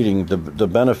superseding the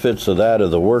benefits of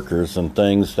the workers and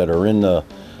things that are in the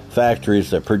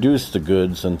factories that produce the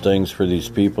goods and things for these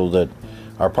people that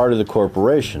are part of the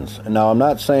corporations. And now, I'm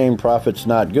not saying profit's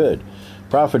not good.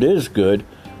 Profit is good,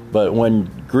 but when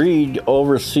greed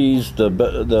oversees the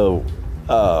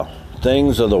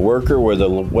things of the worker, where the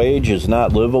wage is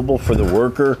not livable for the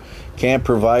worker, can't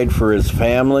provide for his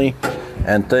family,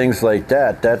 and things like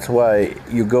that. That's why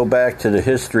you go back to the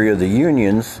history of the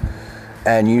unions,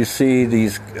 and you see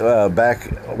these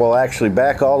back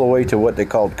all the way to what they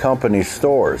called company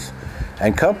stores.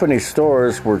 And company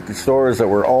stores were stores that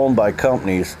were owned by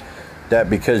companies that,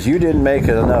 because you didn't make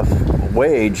enough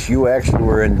wage, you actually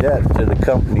were in debt to the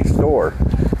company store.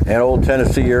 And old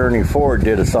Tennessee Ernie Ford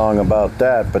did a song about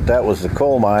that, but that was the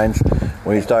coal mines,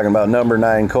 when he's talking about number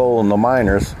 9 coal and the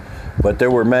miners. But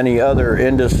there were many other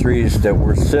industries that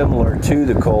were similar to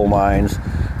the coal mines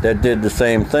that did the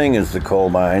same thing as the coal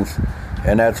mines.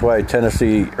 And that's why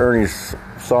Tennessee Ernie's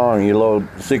song, You Load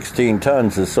 16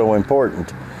 Tons, is so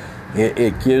important.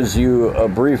 It gives you a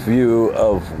brief view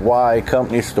of why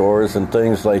company stores and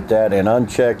things like that, and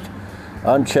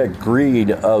unchecked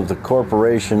greed of the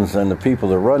corporations and the people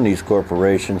that run these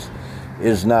corporations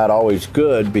is not always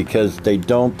good, because they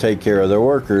don't take care of their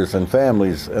workers and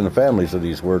the families of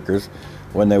these workers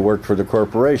when they work for the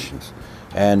corporations.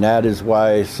 And that is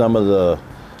why some of the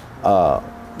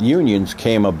unions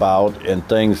came about and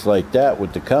things like that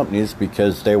with the companies,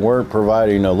 because they weren't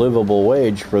providing a livable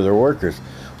wage for their workers.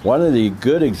 One of the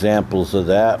good examples of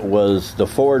that was the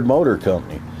Ford Motor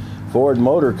Company. Ford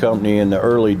Motor Company in the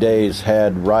early days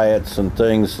had riots and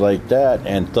things like that,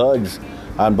 and thugs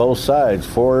on both sides.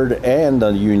 Ford and the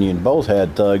union both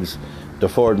had thugs to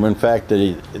Ford. In fact,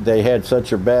 they had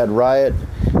such a bad riot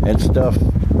and stuff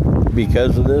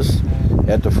because of this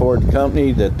at the Ford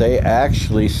Company that they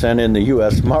actually sent in the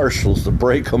U.S. Marshals to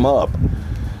break them up.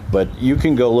 But you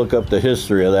can go look up the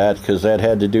history of that, because that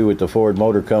had to do with the Ford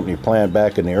Motor Company plant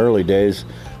back in the early days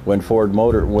when Ford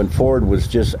was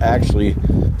just actually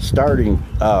starting,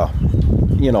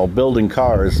 building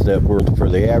cars that were for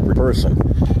the average person.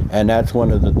 And that's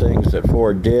one of the things that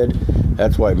Ford did.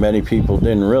 That's why many people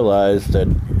didn't realize that,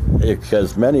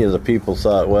 because many of the people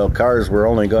thought, well, cars were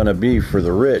only going to be for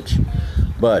the rich.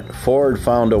 But Ford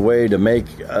found a way to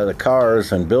make the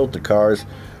cars and built the cars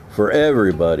for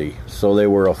everybody, so they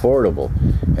were affordable.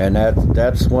 And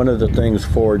that's one of the things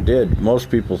Ford did.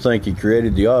 Most people think he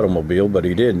created the automobile, but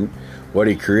he didn't. What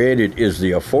he created is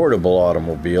the affordable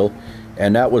automobile,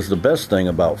 and that was the best thing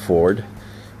about Ford,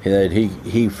 that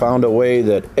he found a way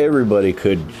that everybody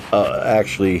could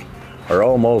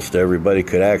almost everybody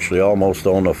could actually almost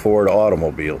own a Ford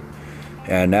automobile.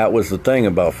 And that was the thing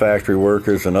about factory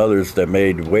workers and others that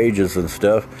made wages and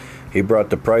stuff. He brought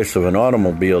the price of an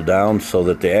automobile down so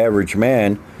that the average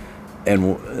man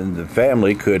and the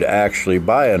family could actually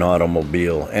buy an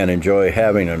automobile and enjoy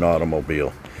having an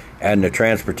automobile. And the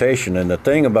transportation. And the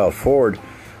thing about Ford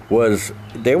was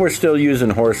they were still using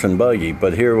horse and buggy,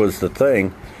 but here was the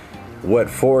thing. What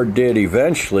Ford did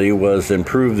eventually was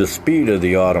improve the speed of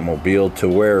the automobile to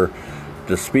where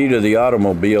the speed of the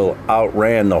automobile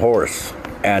outran the horse.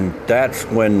 And that's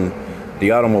when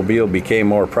the automobile became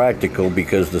more practical,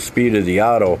 because the speed of the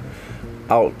auto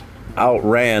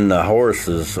outran the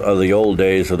horses of the old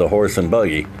days of the horse and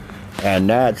buggy. And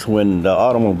that's when the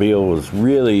automobile was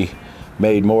really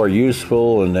made more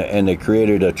useful, and they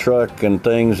created a truck and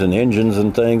things and engines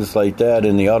and things like that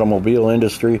in the automobile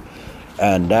industry.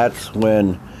 And that's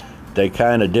when they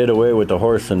kind of did away with the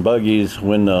horse and buggies,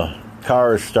 when the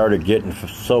cars started getting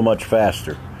so much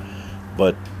faster.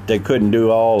 But they couldn't do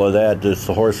all of that. Just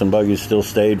the horse and buggies still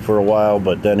stayed for a while,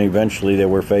 but then eventually they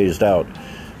were phased out,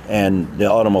 and the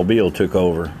automobile took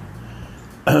over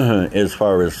as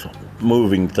far as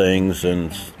moving things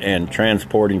and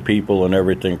transporting people and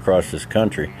everything across this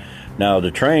country. Now the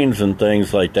trains and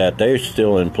things like that, they're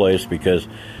still in place because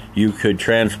you could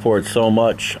transport so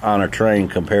much on a train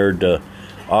compared to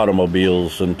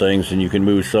automobiles and things, and you can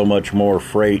move so much more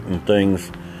freight and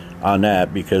things on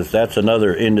that, because that's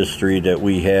another industry that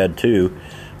we had too,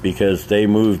 because they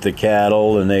moved the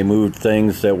cattle and they moved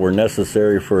things that were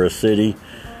necessary for a city.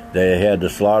 They had the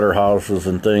slaughterhouses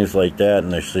and things like that,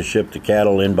 and they shipped the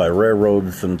cattle in by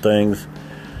railroads and things.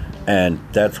 And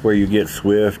that's where you get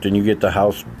Swift, and you get the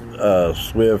house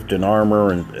Swift and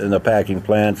Armor and the packing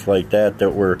plants like that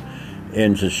were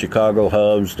into Chicago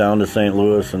hubs, down to St.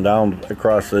 Louis, and down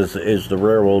across as the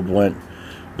railroad went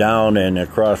down and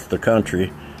across the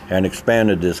country and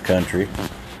expanded this country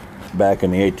back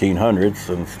in the 1800s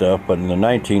and stuff. But in the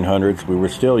 1900s, we were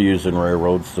still using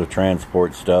railroads to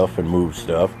transport stuff and move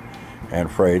stuff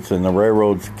and freights, and the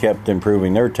railroads kept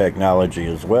improving their technology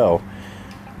as well.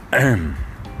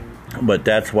 But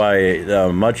that's why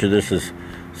much of this is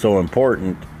so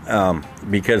important,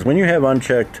 because when you have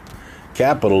unchecked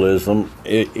capitalism,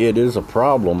 it is a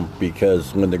problem,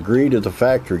 because when the greed of the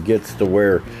factory gets to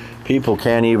where people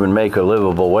can't even make a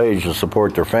livable wage to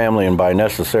support their family and buy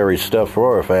necessary stuff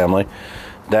for a family,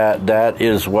 that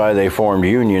is why they formed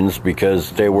unions,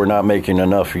 because they were not making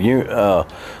enough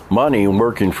money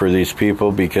working for these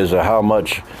people, because of how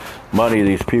much money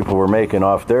these people were making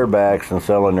off their backs and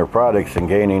selling their products and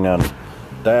gaining on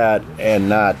that, and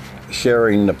not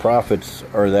sharing the profits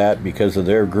or that, because of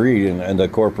their greed and the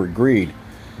corporate greed.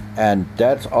 And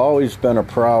that's always been a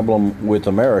problem with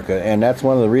America, and that's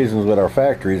one of the reasons with our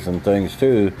factories and things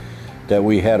too that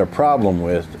we had a problem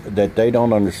with, that they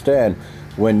don't understand.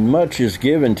 When much is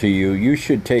given to you, you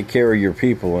should take care of your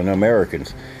people and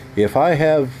Americans. If I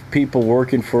have people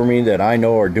working for me that I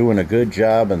know are doing a good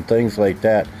job and things like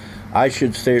that, I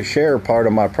should share part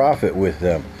of my profit with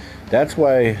them. That's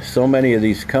why so many of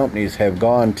these companies have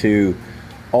gone to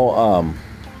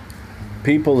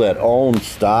people that own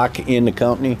stock in the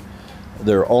company.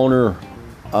 They're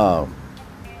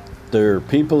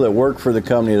people that work for the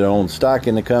company that own stock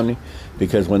in the company,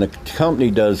 because when the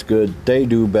company does good, they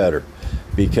do better,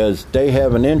 because they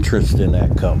have an interest in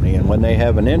that company. And when they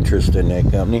have an interest in that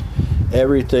company,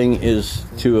 everything is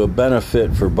to a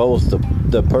benefit for both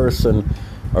the person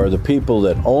or the people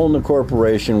that own the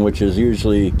corporation, which is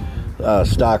usually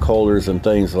stockholders and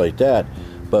things like that.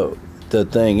 But the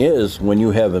thing is, when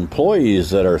you have employees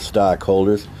that are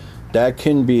stockholders, that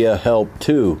can be a help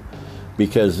too,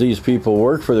 because these people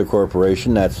work for the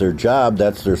corporation. That's their job,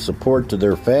 that's their support to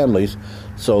their families,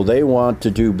 so they want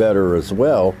to do better as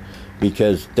well,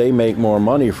 because they make more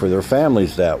money for their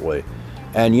families that way.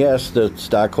 And yes, the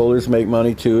stockholders make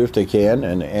money too if they can,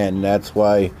 and that's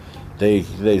why they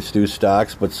do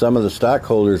stocks. But some of the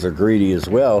stockholders are greedy as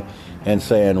well, and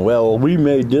saying, well, we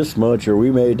made this much or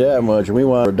we made that much and we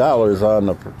want dollars on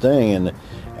the thing,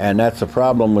 and that's a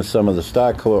problem with some of the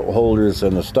stockholders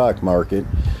in the stock market.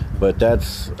 But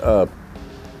that's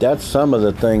some of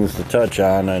the things to touch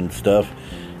on and stuff,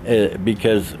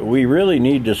 because we really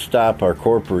need to stop our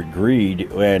corporate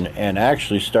greed and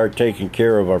actually start taking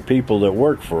care of our people that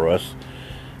work for us.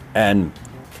 And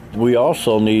we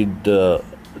also need the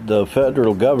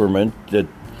federal government that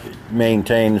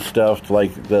maintains stuff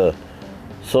like the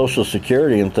Social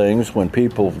Security and things, when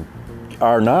people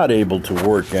are not able to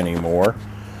work anymore,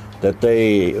 that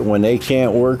when they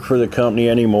can't work for the company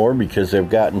anymore because they've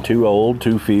gotten too old,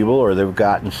 too feeble, or they've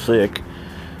gotten sick,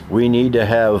 we need to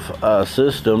have a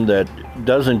system that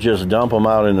doesn't just dump them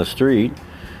out in the street,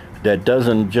 that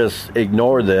doesn't just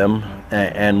ignore them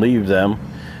and leave them.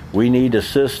 We need a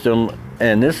system,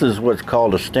 and this is what's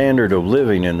called a standard of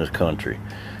living in this country.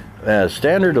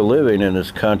 Standard of living in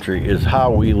this country is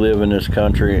how we live in this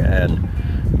country, and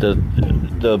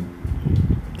the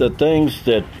things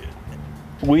that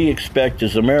we expect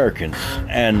as Americans.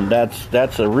 And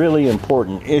that's a really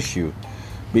important issue,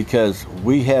 because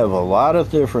we have a lot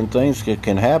of different things that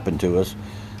can happen to us.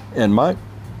 In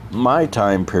my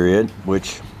time period,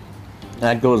 which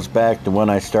that goes back to when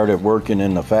I started working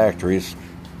in the factories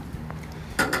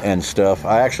and stuff.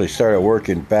 I actually started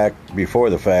working back before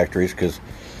the factories, because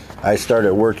I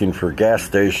started working for gas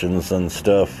stations and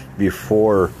stuff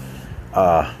before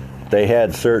they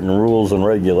had certain rules and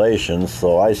regulations,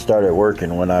 so I started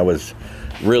working when I was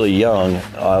really young.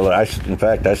 In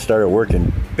fact, I started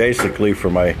working basically for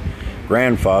my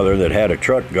grandfather that had a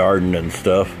truck garden and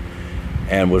stuff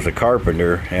and was a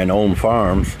carpenter and owned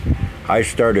farms. I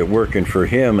started working for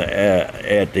him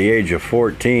at the age of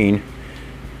 14.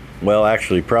 Well,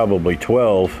 actually probably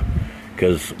 12,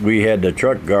 because we had the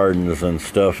truck gardens and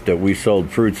stuff that we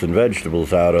sold fruits and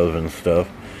vegetables out of and stuff.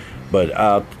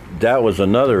 But that was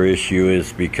another issue,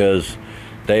 is because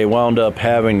they wound up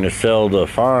having to sell the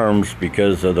farms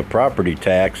because of the property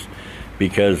tax,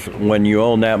 because when you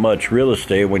own that much real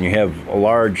estate, when you have a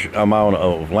large amount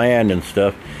of land and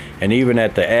stuff, and even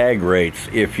at the ag rates,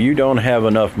 if you don't have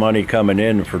enough money coming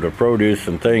in for the produce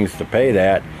and things to pay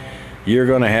that, you're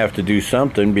going to have to do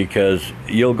something, because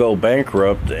you'll go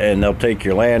bankrupt and they'll take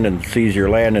your land and seize your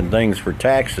land and things for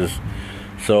taxes.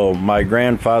 So my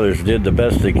grandfathers did the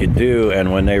best they could do,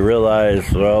 and when they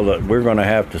realized, well, that we're going to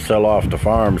have to sell off the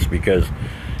farms because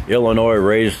Illinois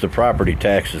raised the property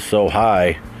taxes so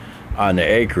high on the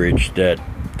acreage that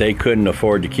they couldn't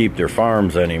afford to keep their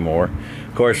farms anymore.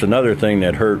 Of course, another thing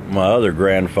that hurt my other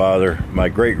grandfather, my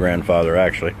great-grandfather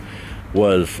actually,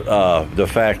 was the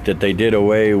fact that they did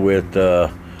away with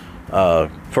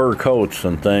fur coats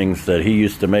and things that he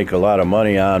used to make a lot of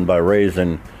money on by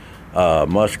raising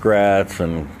muskrats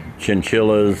and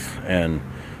chinchillas and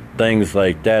things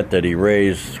like that he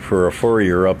raised for a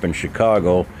furrier up in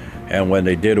Chicago. And when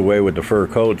they did away with the fur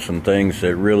coats and things, it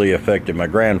really affected my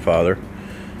grandfather.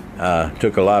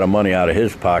 Took a lot of money out of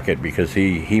his pocket, because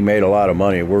he made a lot of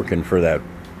money working for that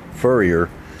furrier.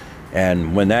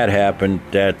 And when that happened,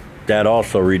 that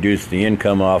also reduced the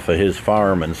income off of his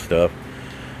farm and stuff,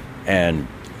 and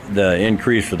the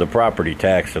increase of the property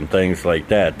tax and things like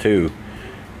that too.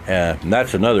 And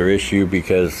that's another issue,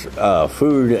 because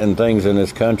food and things in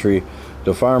this country,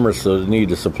 the farmers need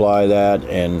to supply that,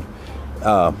 and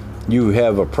you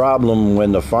have a problem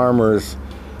when the farmers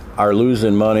are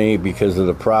losing money because of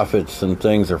the profits and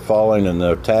things are falling and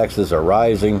the taxes are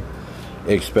rising,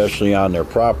 especially on their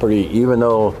property. Even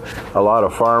though a lot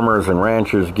of farmers and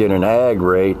ranchers get an ag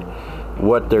rate,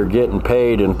 what they're getting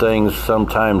paid and things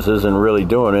sometimes isn't really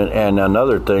doing it. And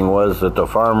another thing was that the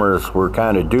farmers were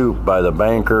kind of duped by the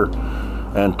banker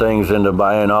and things into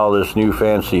buying all this new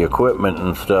fancy equipment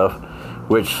and stuff,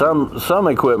 which some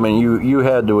equipment you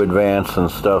had to advance and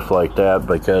stuff like that,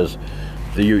 because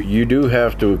you do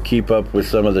have to keep up with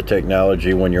some of the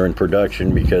technology when you're in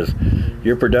production, because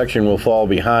your production will fall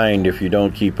behind if you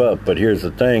don't keep up. But here's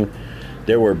the thing,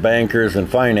 there were bankers and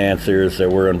financiers that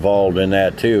were involved in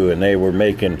that too, and they were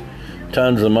making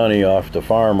tons of money off the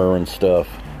farmer and stuff.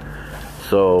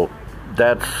 So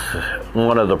that's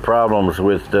one of the problems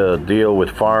with the deal with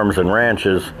farms and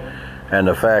ranches, and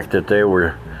the fact that they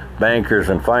were bankers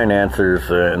and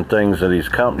financiers and things of these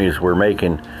companies were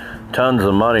making tons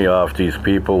of money off these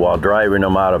people while driving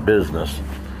them out of business.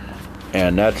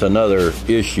 And that's another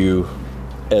issue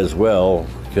as well,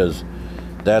 because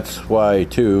that's why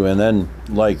too. And then,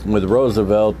 like with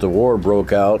Roosevelt, the war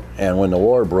broke out, and when the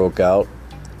war broke out,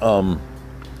 some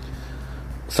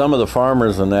of the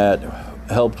farmers in that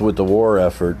helped with the war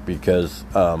effort, because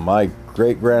my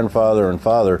great-grandfather and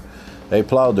father, they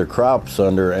plowed their crops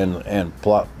under and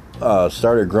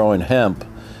started growing hemp.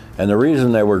 And the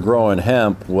reason they were growing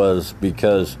hemp was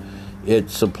because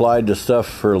it supplied the stuff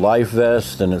for life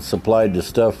vests, and it supplied the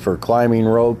stuff for climbing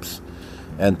ropes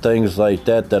and things like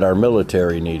that our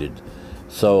military needed.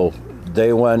 So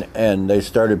they went and they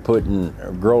started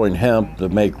growing hemp to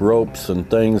make ropes and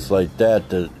things like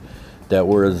that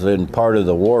was in part of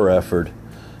the war effort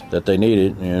that they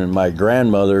needed. And my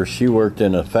grandmother, she worked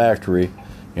in a factory,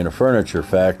 in a furniture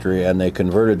factory, and they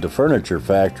converted the furniture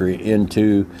factory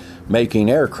into making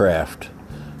aircraft.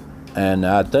 And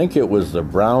I think it was the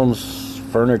Brown's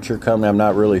Furniture Company, I'm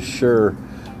not really sure,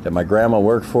 that my grandma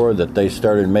worked for, that they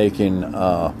started making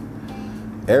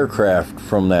aircraft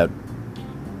from that,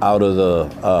 out of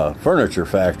the furniture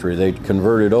factory. They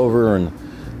converted over and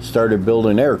started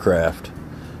building aircraft.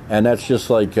 And that's just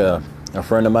like a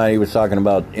friend of mine, he was talking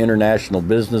about International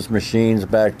Business Machines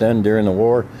back then during the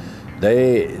war.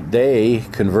 They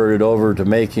converted over to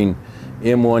making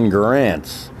M1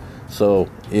 Garands. So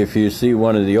if you see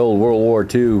one of the old World War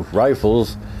II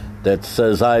rifles that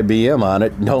says IBM on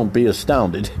it, don't be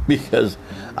astounded, because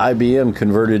IBM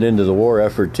converted into the war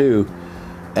effort too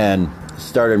and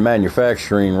started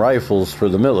manufacturing rifles for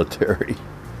the military,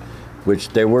 which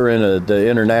they were in the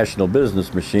International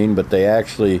Business Machine, but they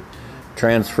actually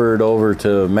transferred over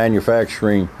to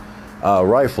manufacturing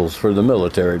rifles for the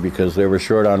military because they were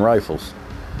short on rifles.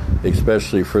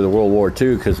 especially for the World War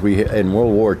II, because in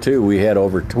World War II we had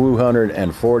over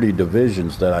 240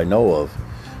 divisions that I know of.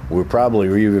 We're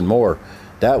probably even more.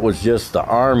 That was just the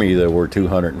Army. There were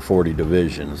 240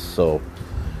 divisions. So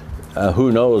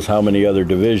who knows how many other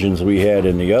divisions we had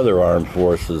in the other armed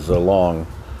forces, along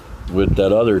with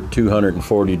that other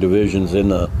 240 divisions in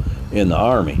the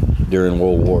Army during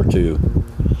World War II.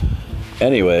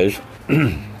 Anyways,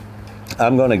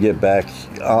 I'm going to get back.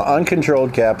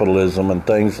 Uncontrolled capitalism and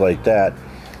things like that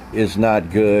is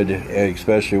not good,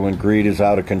 especially when greed is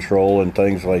out of control and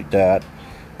things like that.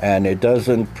 And it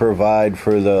doesn't provide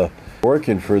for the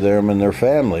working for them and their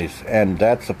families. And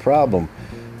that's a problem,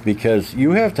 because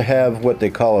you have to have what they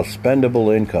call a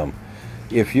spendable income.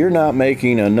 If you're not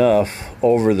making enough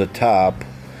over the top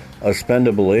of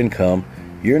spendable income,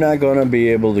 you're not going to be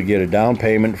able to get a down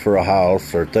payment for a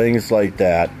house or things like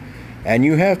that. And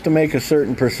you have to make a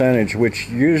certain percentage, which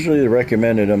usually the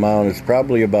recommended amount is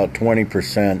probably about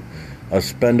 20% of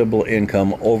spendable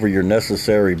income over your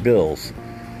necessary bills.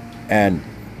 And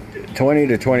 20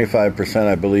 to 25%,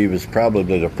 I believe, is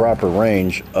probably the proper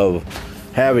range of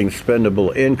having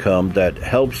spendable income that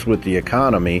helps with the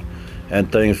economy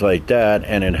and things like that,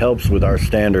 and it helps with our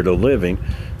standard of living,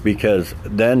 because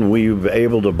then we're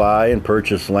able to buy and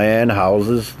purchase land,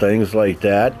 houses, things like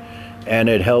that, and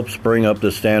it helps bring up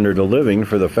the standard of living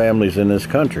for the families in this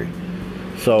country.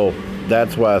 So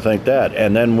that's why I think that.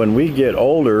 And then when we get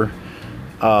older,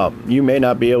 you may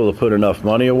not be able to put enough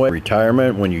money away.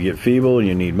 Retirement, when you get feeble and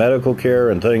you need medical care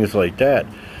and things like that.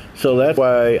 So that's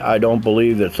why I don't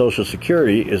believe that Social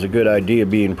Security is a good idea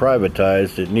being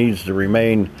privatized. It needs to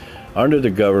remain under the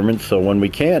government, so when we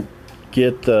can't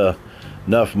get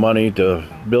enough money to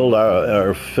build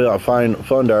or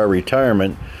fund our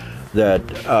retirement,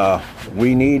 that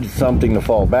we need something to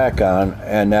fall back on,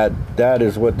 and that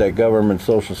is what that government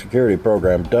Social Security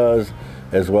program does,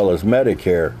 as well as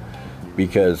Medicare,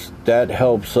 because that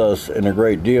helps us in a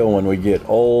great deal when we get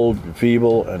old,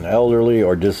 feeble, and elderly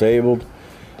or disabled.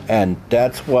 And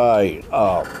that's why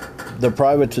the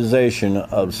privatization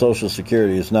of Social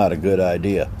Security is not a good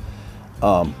idea.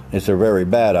 It's a very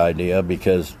bad idea,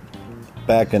 because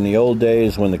back in the old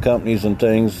days when the companies and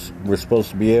things were supposed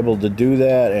to be able to do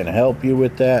that and help you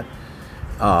with that,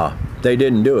 they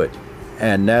didn't do it.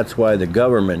 And that's why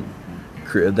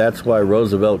that's why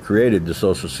Roosevelt created the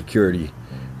Social Security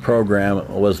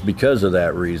program, was because of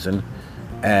that reason.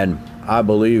 And I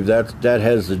believe that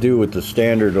has to do with the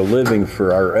standard of living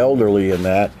for our elderly and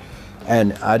that.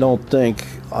 And I don't think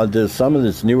some of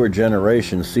this newer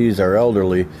generation sees our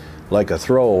elderly like a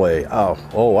throwaway.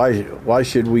 Why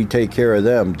should we take care of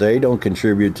them? They don't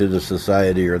contribute to the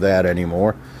society or that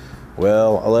anymore.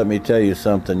 Well, let me tell you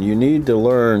something. You need to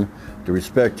learn to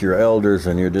respect your elders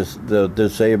and the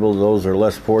disabled. Those are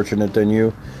less fortunate than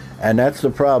you. And that's the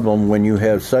problem when you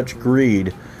have such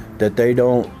greed that they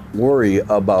don't worry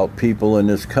about people in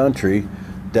this country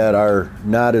that are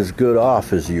not as good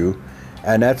off as you.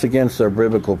 And that's against our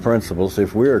biblical principles.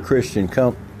 If we're a Christian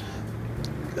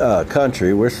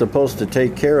country, we're supposed to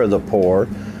take care of the poor,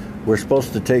 we're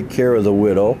supposed to take care of the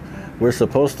widow, we're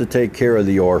supposed to take care of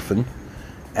the orphan,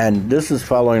 and this is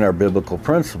following our biblical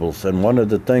principles. And one of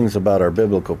the things about our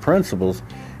biblical principles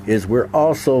is we're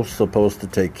also supposed to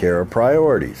take care of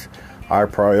priorities. Our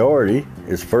priority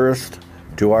is first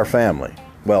to our family.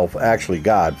 Well, actually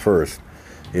God first.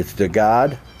 It's to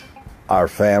God, our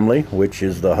family, which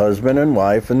is the husband and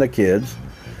wife and the kids,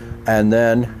 and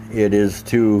then it is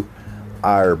to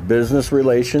our business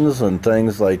relations and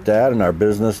things like that, and our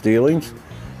business dealings.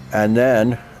 And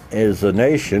then as a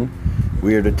nation,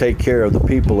 we are to take care of the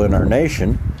people in our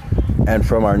nation, and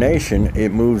from our nation it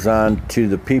moves on to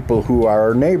the people who are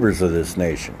our neighbors of this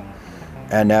nation,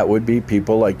 and that would be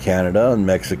people like Canada and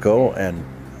Mexico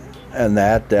and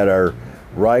that are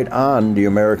right on the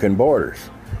American borders,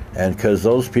 and because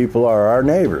those people are our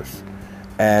neighbors.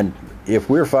 And if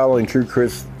we're following true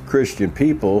Christian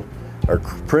people or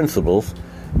principles,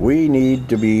 we need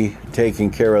to be taking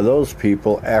care of those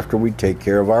people after we take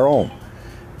care of our own.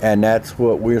 And that's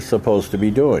what we're supposed to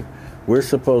be doing. We're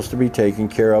supposed to be taking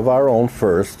care of our own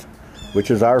first, which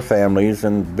is our families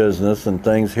and business and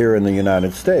things here in the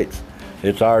United States.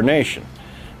 It's our nation.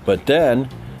 But then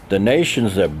the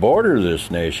nations that border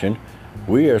this nation,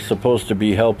 we are supposed to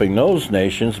be helping those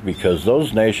nations, because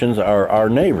those nations are our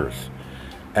neighbors.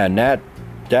 And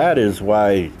that is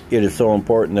why it is so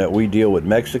important that we deal with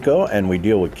Mexico and we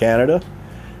deal with Canada.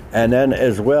 And then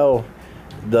as well,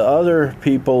 the other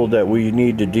people that we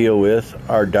need to deal with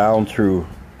are down through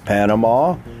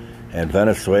Panama and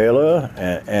Venezuela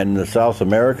and the South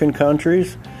American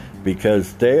countries,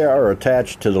 because they are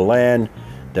attached to the land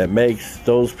that makes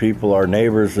those people our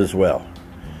neighbors as well.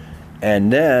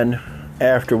 And then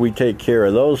after we take care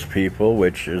of those people,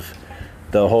 which is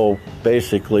the whole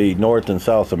basically North and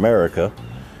South America,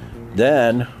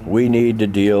 then we need to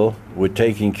deal with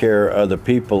taking care of the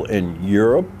people in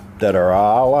Europe that are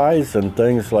our allies and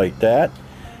things like that,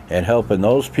 and helping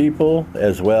those people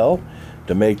as well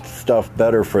to make stuff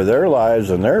better for their lives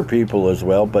and their people as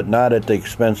well, but not at the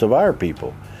expense of our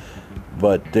people.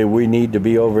 But we need to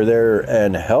be over there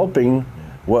and helping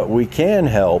what we can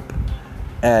help,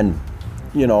 and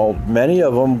many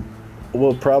of them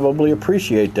will probably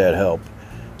appreciate that help,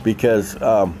 because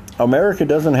America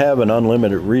doesn't have an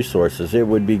unlimited resources. It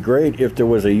would be great if there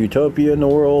was a utopia in the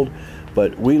world,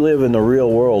 but we live in the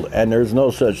real world, and there's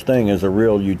no such thing as a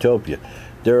real utopia.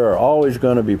 There are always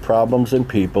going to be problems in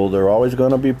people. They're always going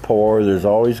to be poor. There's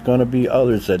always going to be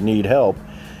others that need help.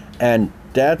 And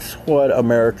that's what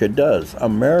America does.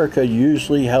 America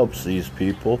usually helps these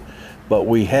people, but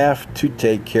we have to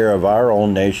take care of our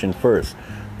own nation first.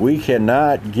 We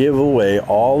cannot give away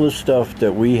all the stuff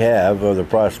that we have of the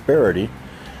prosperity,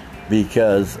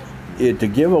 because to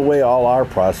give away all our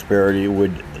prosperity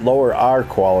would lower our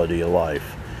quality of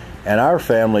life and our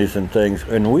families and things,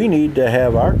 and we need to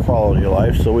have our quality of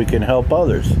life so we can help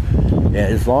others. And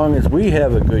as long as we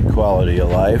have a good quality of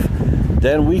life,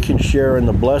 then we can share in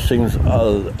the blessings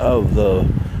of the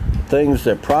things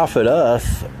that profit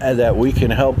us and that we can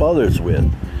help others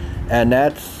with. And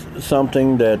that's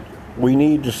something that we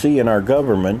need to see in our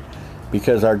government,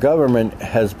 because our government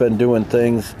has been doing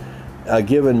things,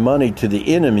 giving money to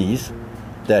the enemies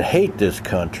that hate this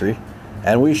country,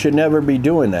 and we should never be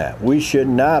doing that. We should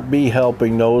not be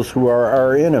helping those who are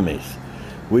our enemies.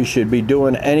 We should be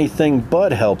doing anything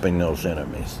but helping those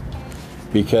enemies.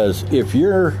 Because if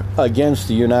you're against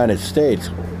the United States,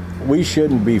 we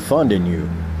shouldn't be funding you.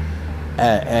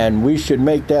 And we should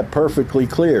make that perfectly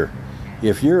clear.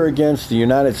 If you're against the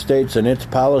United States and its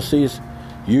policies,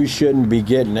 you shouldn't be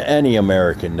getting any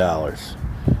American dollars.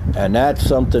 And that's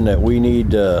something that we need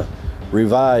to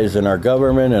revise in our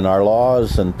government and our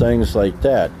laws and things like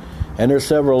that. And there's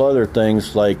several other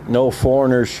things, like no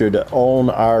foreigners should own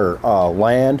our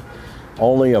land.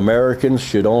 Only Americans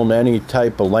should own any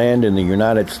type of land in the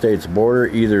United States border,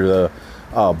 either the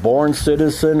born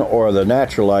citizen or the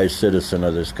naturalized citizen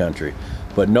of this country.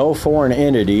 But no foreign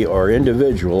entity or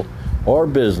individual or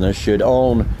business should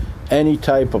own any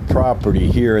type of property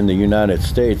here in the United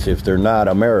States if they're not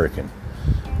American,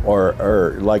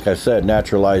 or like I said,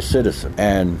 naturalized citizen.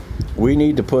 And we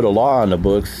need to put a law on the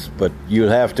books, but you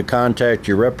have to contact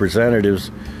your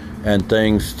representatives and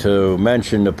things to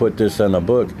mention to put this on the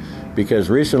book. Because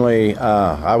recently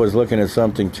I was looking at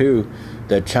something too,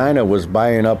 that China was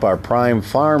buying up our prime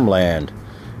farmland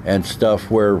and stuff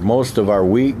where most of our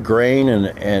wheat, grain,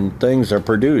 and things are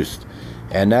produced.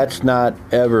 And that's not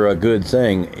ever a good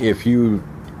thing. If you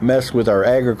mess with our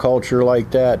agriculture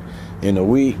like that, in the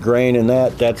wheat, grain, and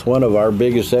that's one of our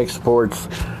biggest exports,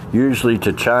 usually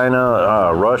to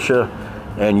China, Russia,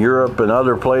 and Europe, and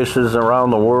other places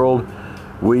around the world.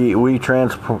 We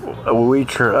send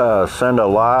a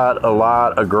lot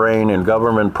of grain and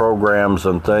government programs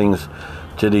and things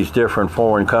to these different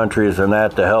foreign countries, and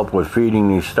that to help with feeding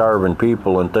these starving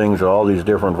people and things in all these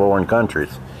different foreign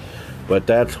countries. But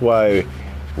that's why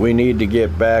we need to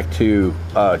get back to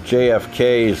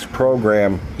JFK's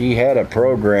program. He had a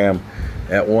program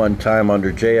at one time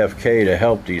under JFK to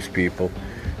help these people,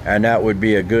 and that would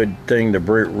be a good thing to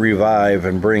revive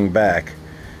and bring back,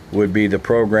 would be the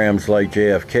programs like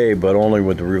JFK, but only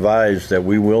with the revised that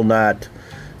we will not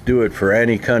do it for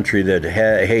any country that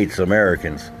hates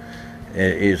Americans.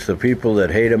 It's the people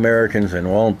that hate Americans and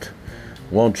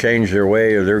won't change their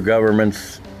way or their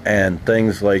governments and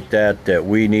things like that, that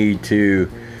we need to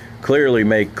clearly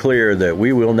make clear that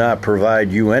we will not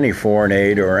provide you any foreign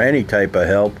aid or any type of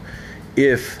help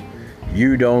if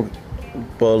you don't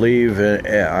believe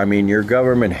in, your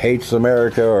government hates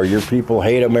America or your people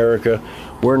hate America.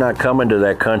 We're not coming to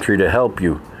that country to help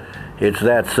you. It's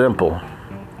that simple.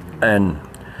 And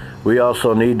we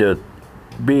also need to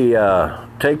be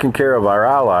taking care of our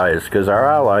allies, because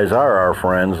our allies are our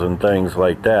friends and things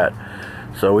like that.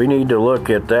 So we need to look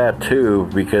at that too,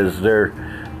 because they're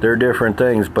different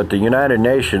things. But the United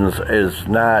Nations is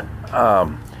not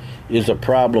is a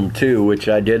problem too, which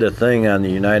I did a thing on the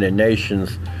United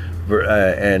Nations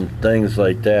and things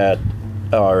like that,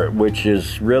 which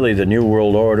is really the New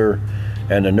World Order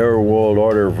and the New World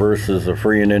Order versus a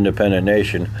free and independent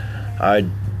nation. I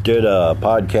did a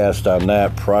podcast on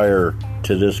that prior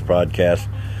to this podcast.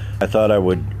 I thought I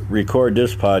would record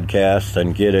this podcast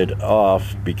and get it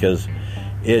off, because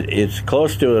it's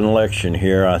close to an election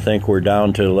here. I think we're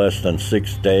down to less than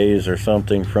 6 days or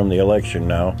something from the election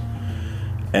now.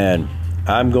 And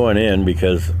I'm going in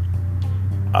because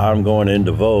I'm going in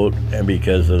to vote, and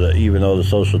because of even though the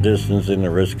social distancing, the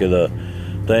risk of the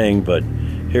thing. But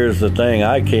here's the thing,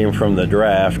 I came from the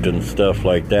draft and stuff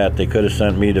like that. They could have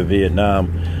sent me to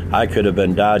Vietnam. I could have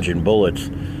been dodging bullets.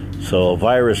 So a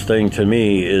virus thing to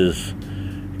me is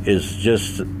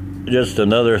just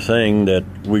another thing that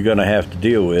we're going to have to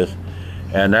deal with.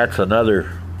 And that's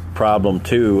another problem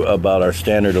too about our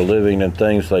standard of living and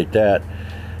things like that.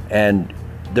 And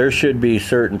there should be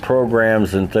certain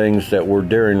programs and things that were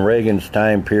during Reagan's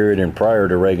time period and prior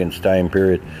to Reagan's time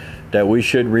period that we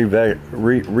should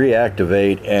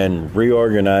reactivate and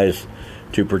reorganize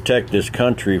to protect this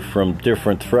country from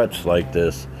different threats like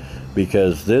this.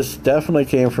 Because this definitely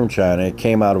came from China. It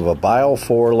came out of a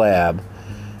Bio-4 lab.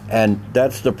 And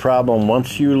that's the problem.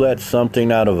 Once you let something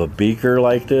out of a beaker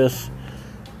like this,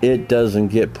 it doesn't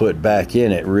get put back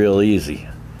in it real easy.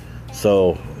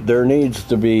 So there needs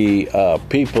to be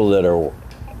people that are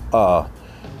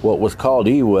what was called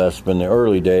EWESP in the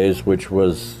early days, which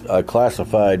was a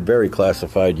classified, very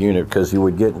classified unit, because you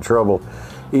would get in trouble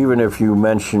even if you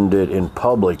mentioned it in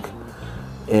public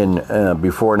in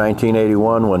before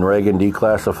 1981 when Reagan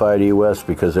declassified EWESP,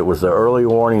 because it was the early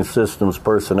warning systems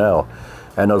personnel.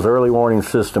 And those early warning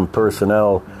system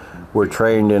personnel were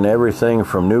trained in everything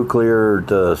from nuclear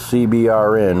to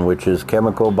CBRN, which is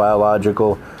chemical,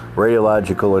 biological,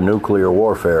 radiological, and nuclear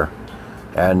warfare.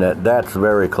 And that's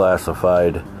very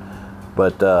classified.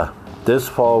 But this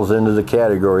falls into the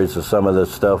categories of some of the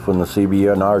stuff in the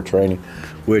CBNR training,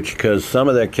 which, because some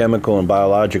of that chemical and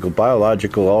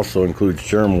biological also includes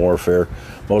germ warfare.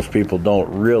 Most people don't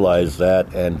realize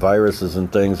that, and viruses and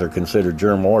things are considered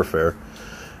germ warfare.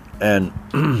 And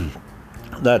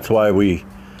that's why we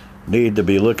need to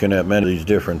be looking at many of these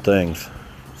different things.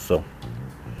 So,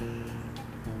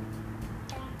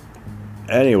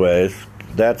 anyways,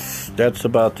 that's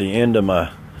about the end of my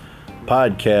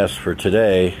podcast for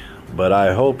today. But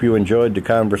I hope you enjoyed the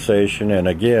conversation. And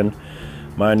again,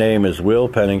 my name is Will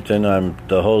Pennington. I'm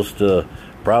the host of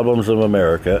Problems of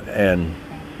America, and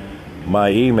my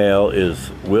email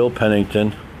is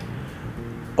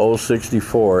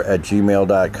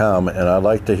willpennington064@gmail.com, and I'd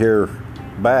like to hear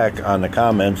back on the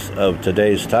comments of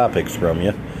today's topics from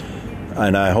you.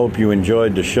 And I hope you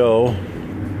enjoyed the show,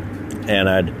 and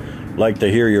I'd like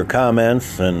to hear your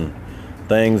comments and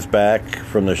things back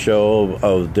from the show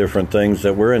of different things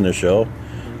that were in the show.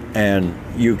 And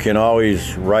you can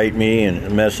always write me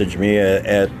and message me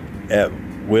at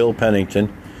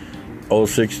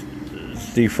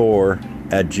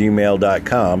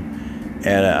willpennington064@gmail.com.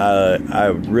 And I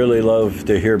really love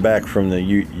to hear back from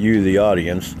you, the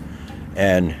audience.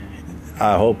 And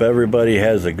I hope everybody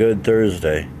has a good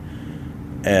Thursday.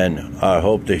 And I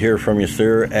hope to hear from you,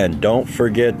 sir. And don't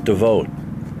forget to vote,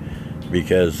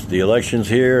 because the election's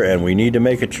here and we need to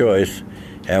make a choice.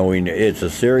 And it's a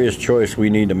serious choice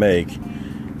we need to make.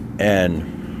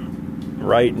 And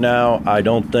right now, I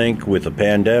don't think with the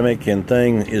pandemic and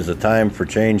thing is a time for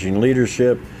changing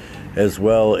leadership, as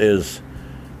well as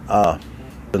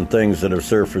and things that have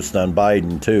surfaced on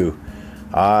Biden too.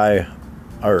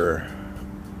 Biden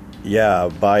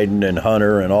and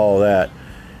Hunter and all that,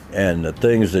 and the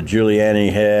things that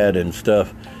Giuliani had and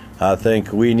stuff. I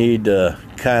think we need to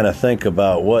kind of think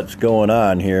about what's going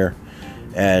on here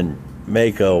and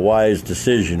make a wise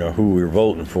decision of who we're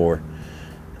voting for.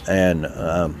 And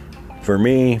for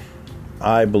me,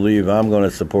 I believe I'm going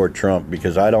to support Trump,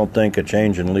 because I don't think a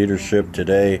change in leadership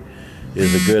today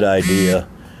is a good idea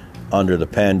under the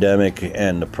pandemic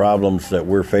and the problems that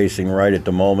we're facing right at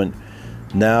the moment.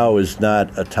 Now is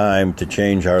not a time to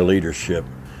change our leadership.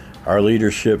 Our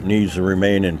leadership needs to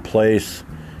remain in place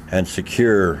and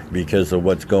secure because of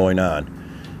what's going on.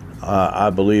 I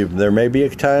believe there may be a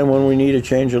time when we need a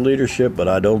change of leadership, but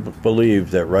I don't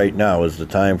believe that right now is the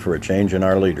time for a change in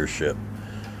our leadership.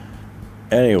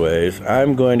 Anyways,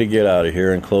 I'm going to get out of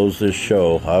here and close this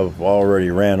show. I've already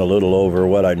ran a little over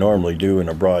what I normally do in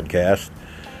a broadcast,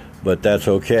 but that's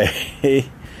okay.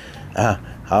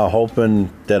 I'm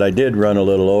hoping that I did run a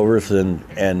little over,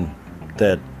 and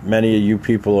that many of you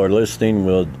people are listening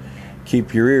will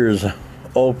keep your ears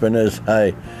open as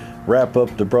I wrap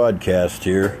up the broadcast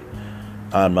here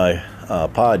on my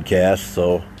podcast.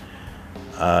 So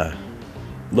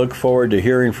look forward to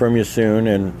hearing from you soon,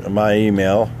 and my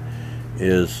email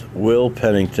is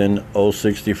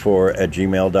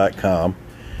willpennington064@gmail.com.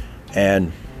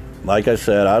 And like I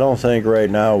said, I don't think right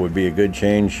now would be a good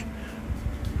change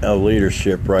of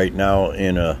leadership right now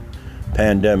in a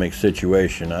pandemic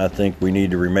situation. I think we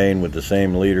need to remain with the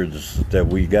same leaders that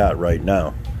we got right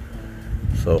now.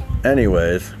 So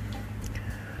anyways,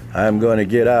 I'm going to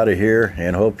get out of here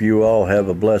and hope you all have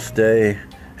a blessed day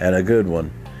and a good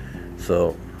one.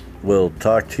 So we'll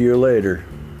talk to you later.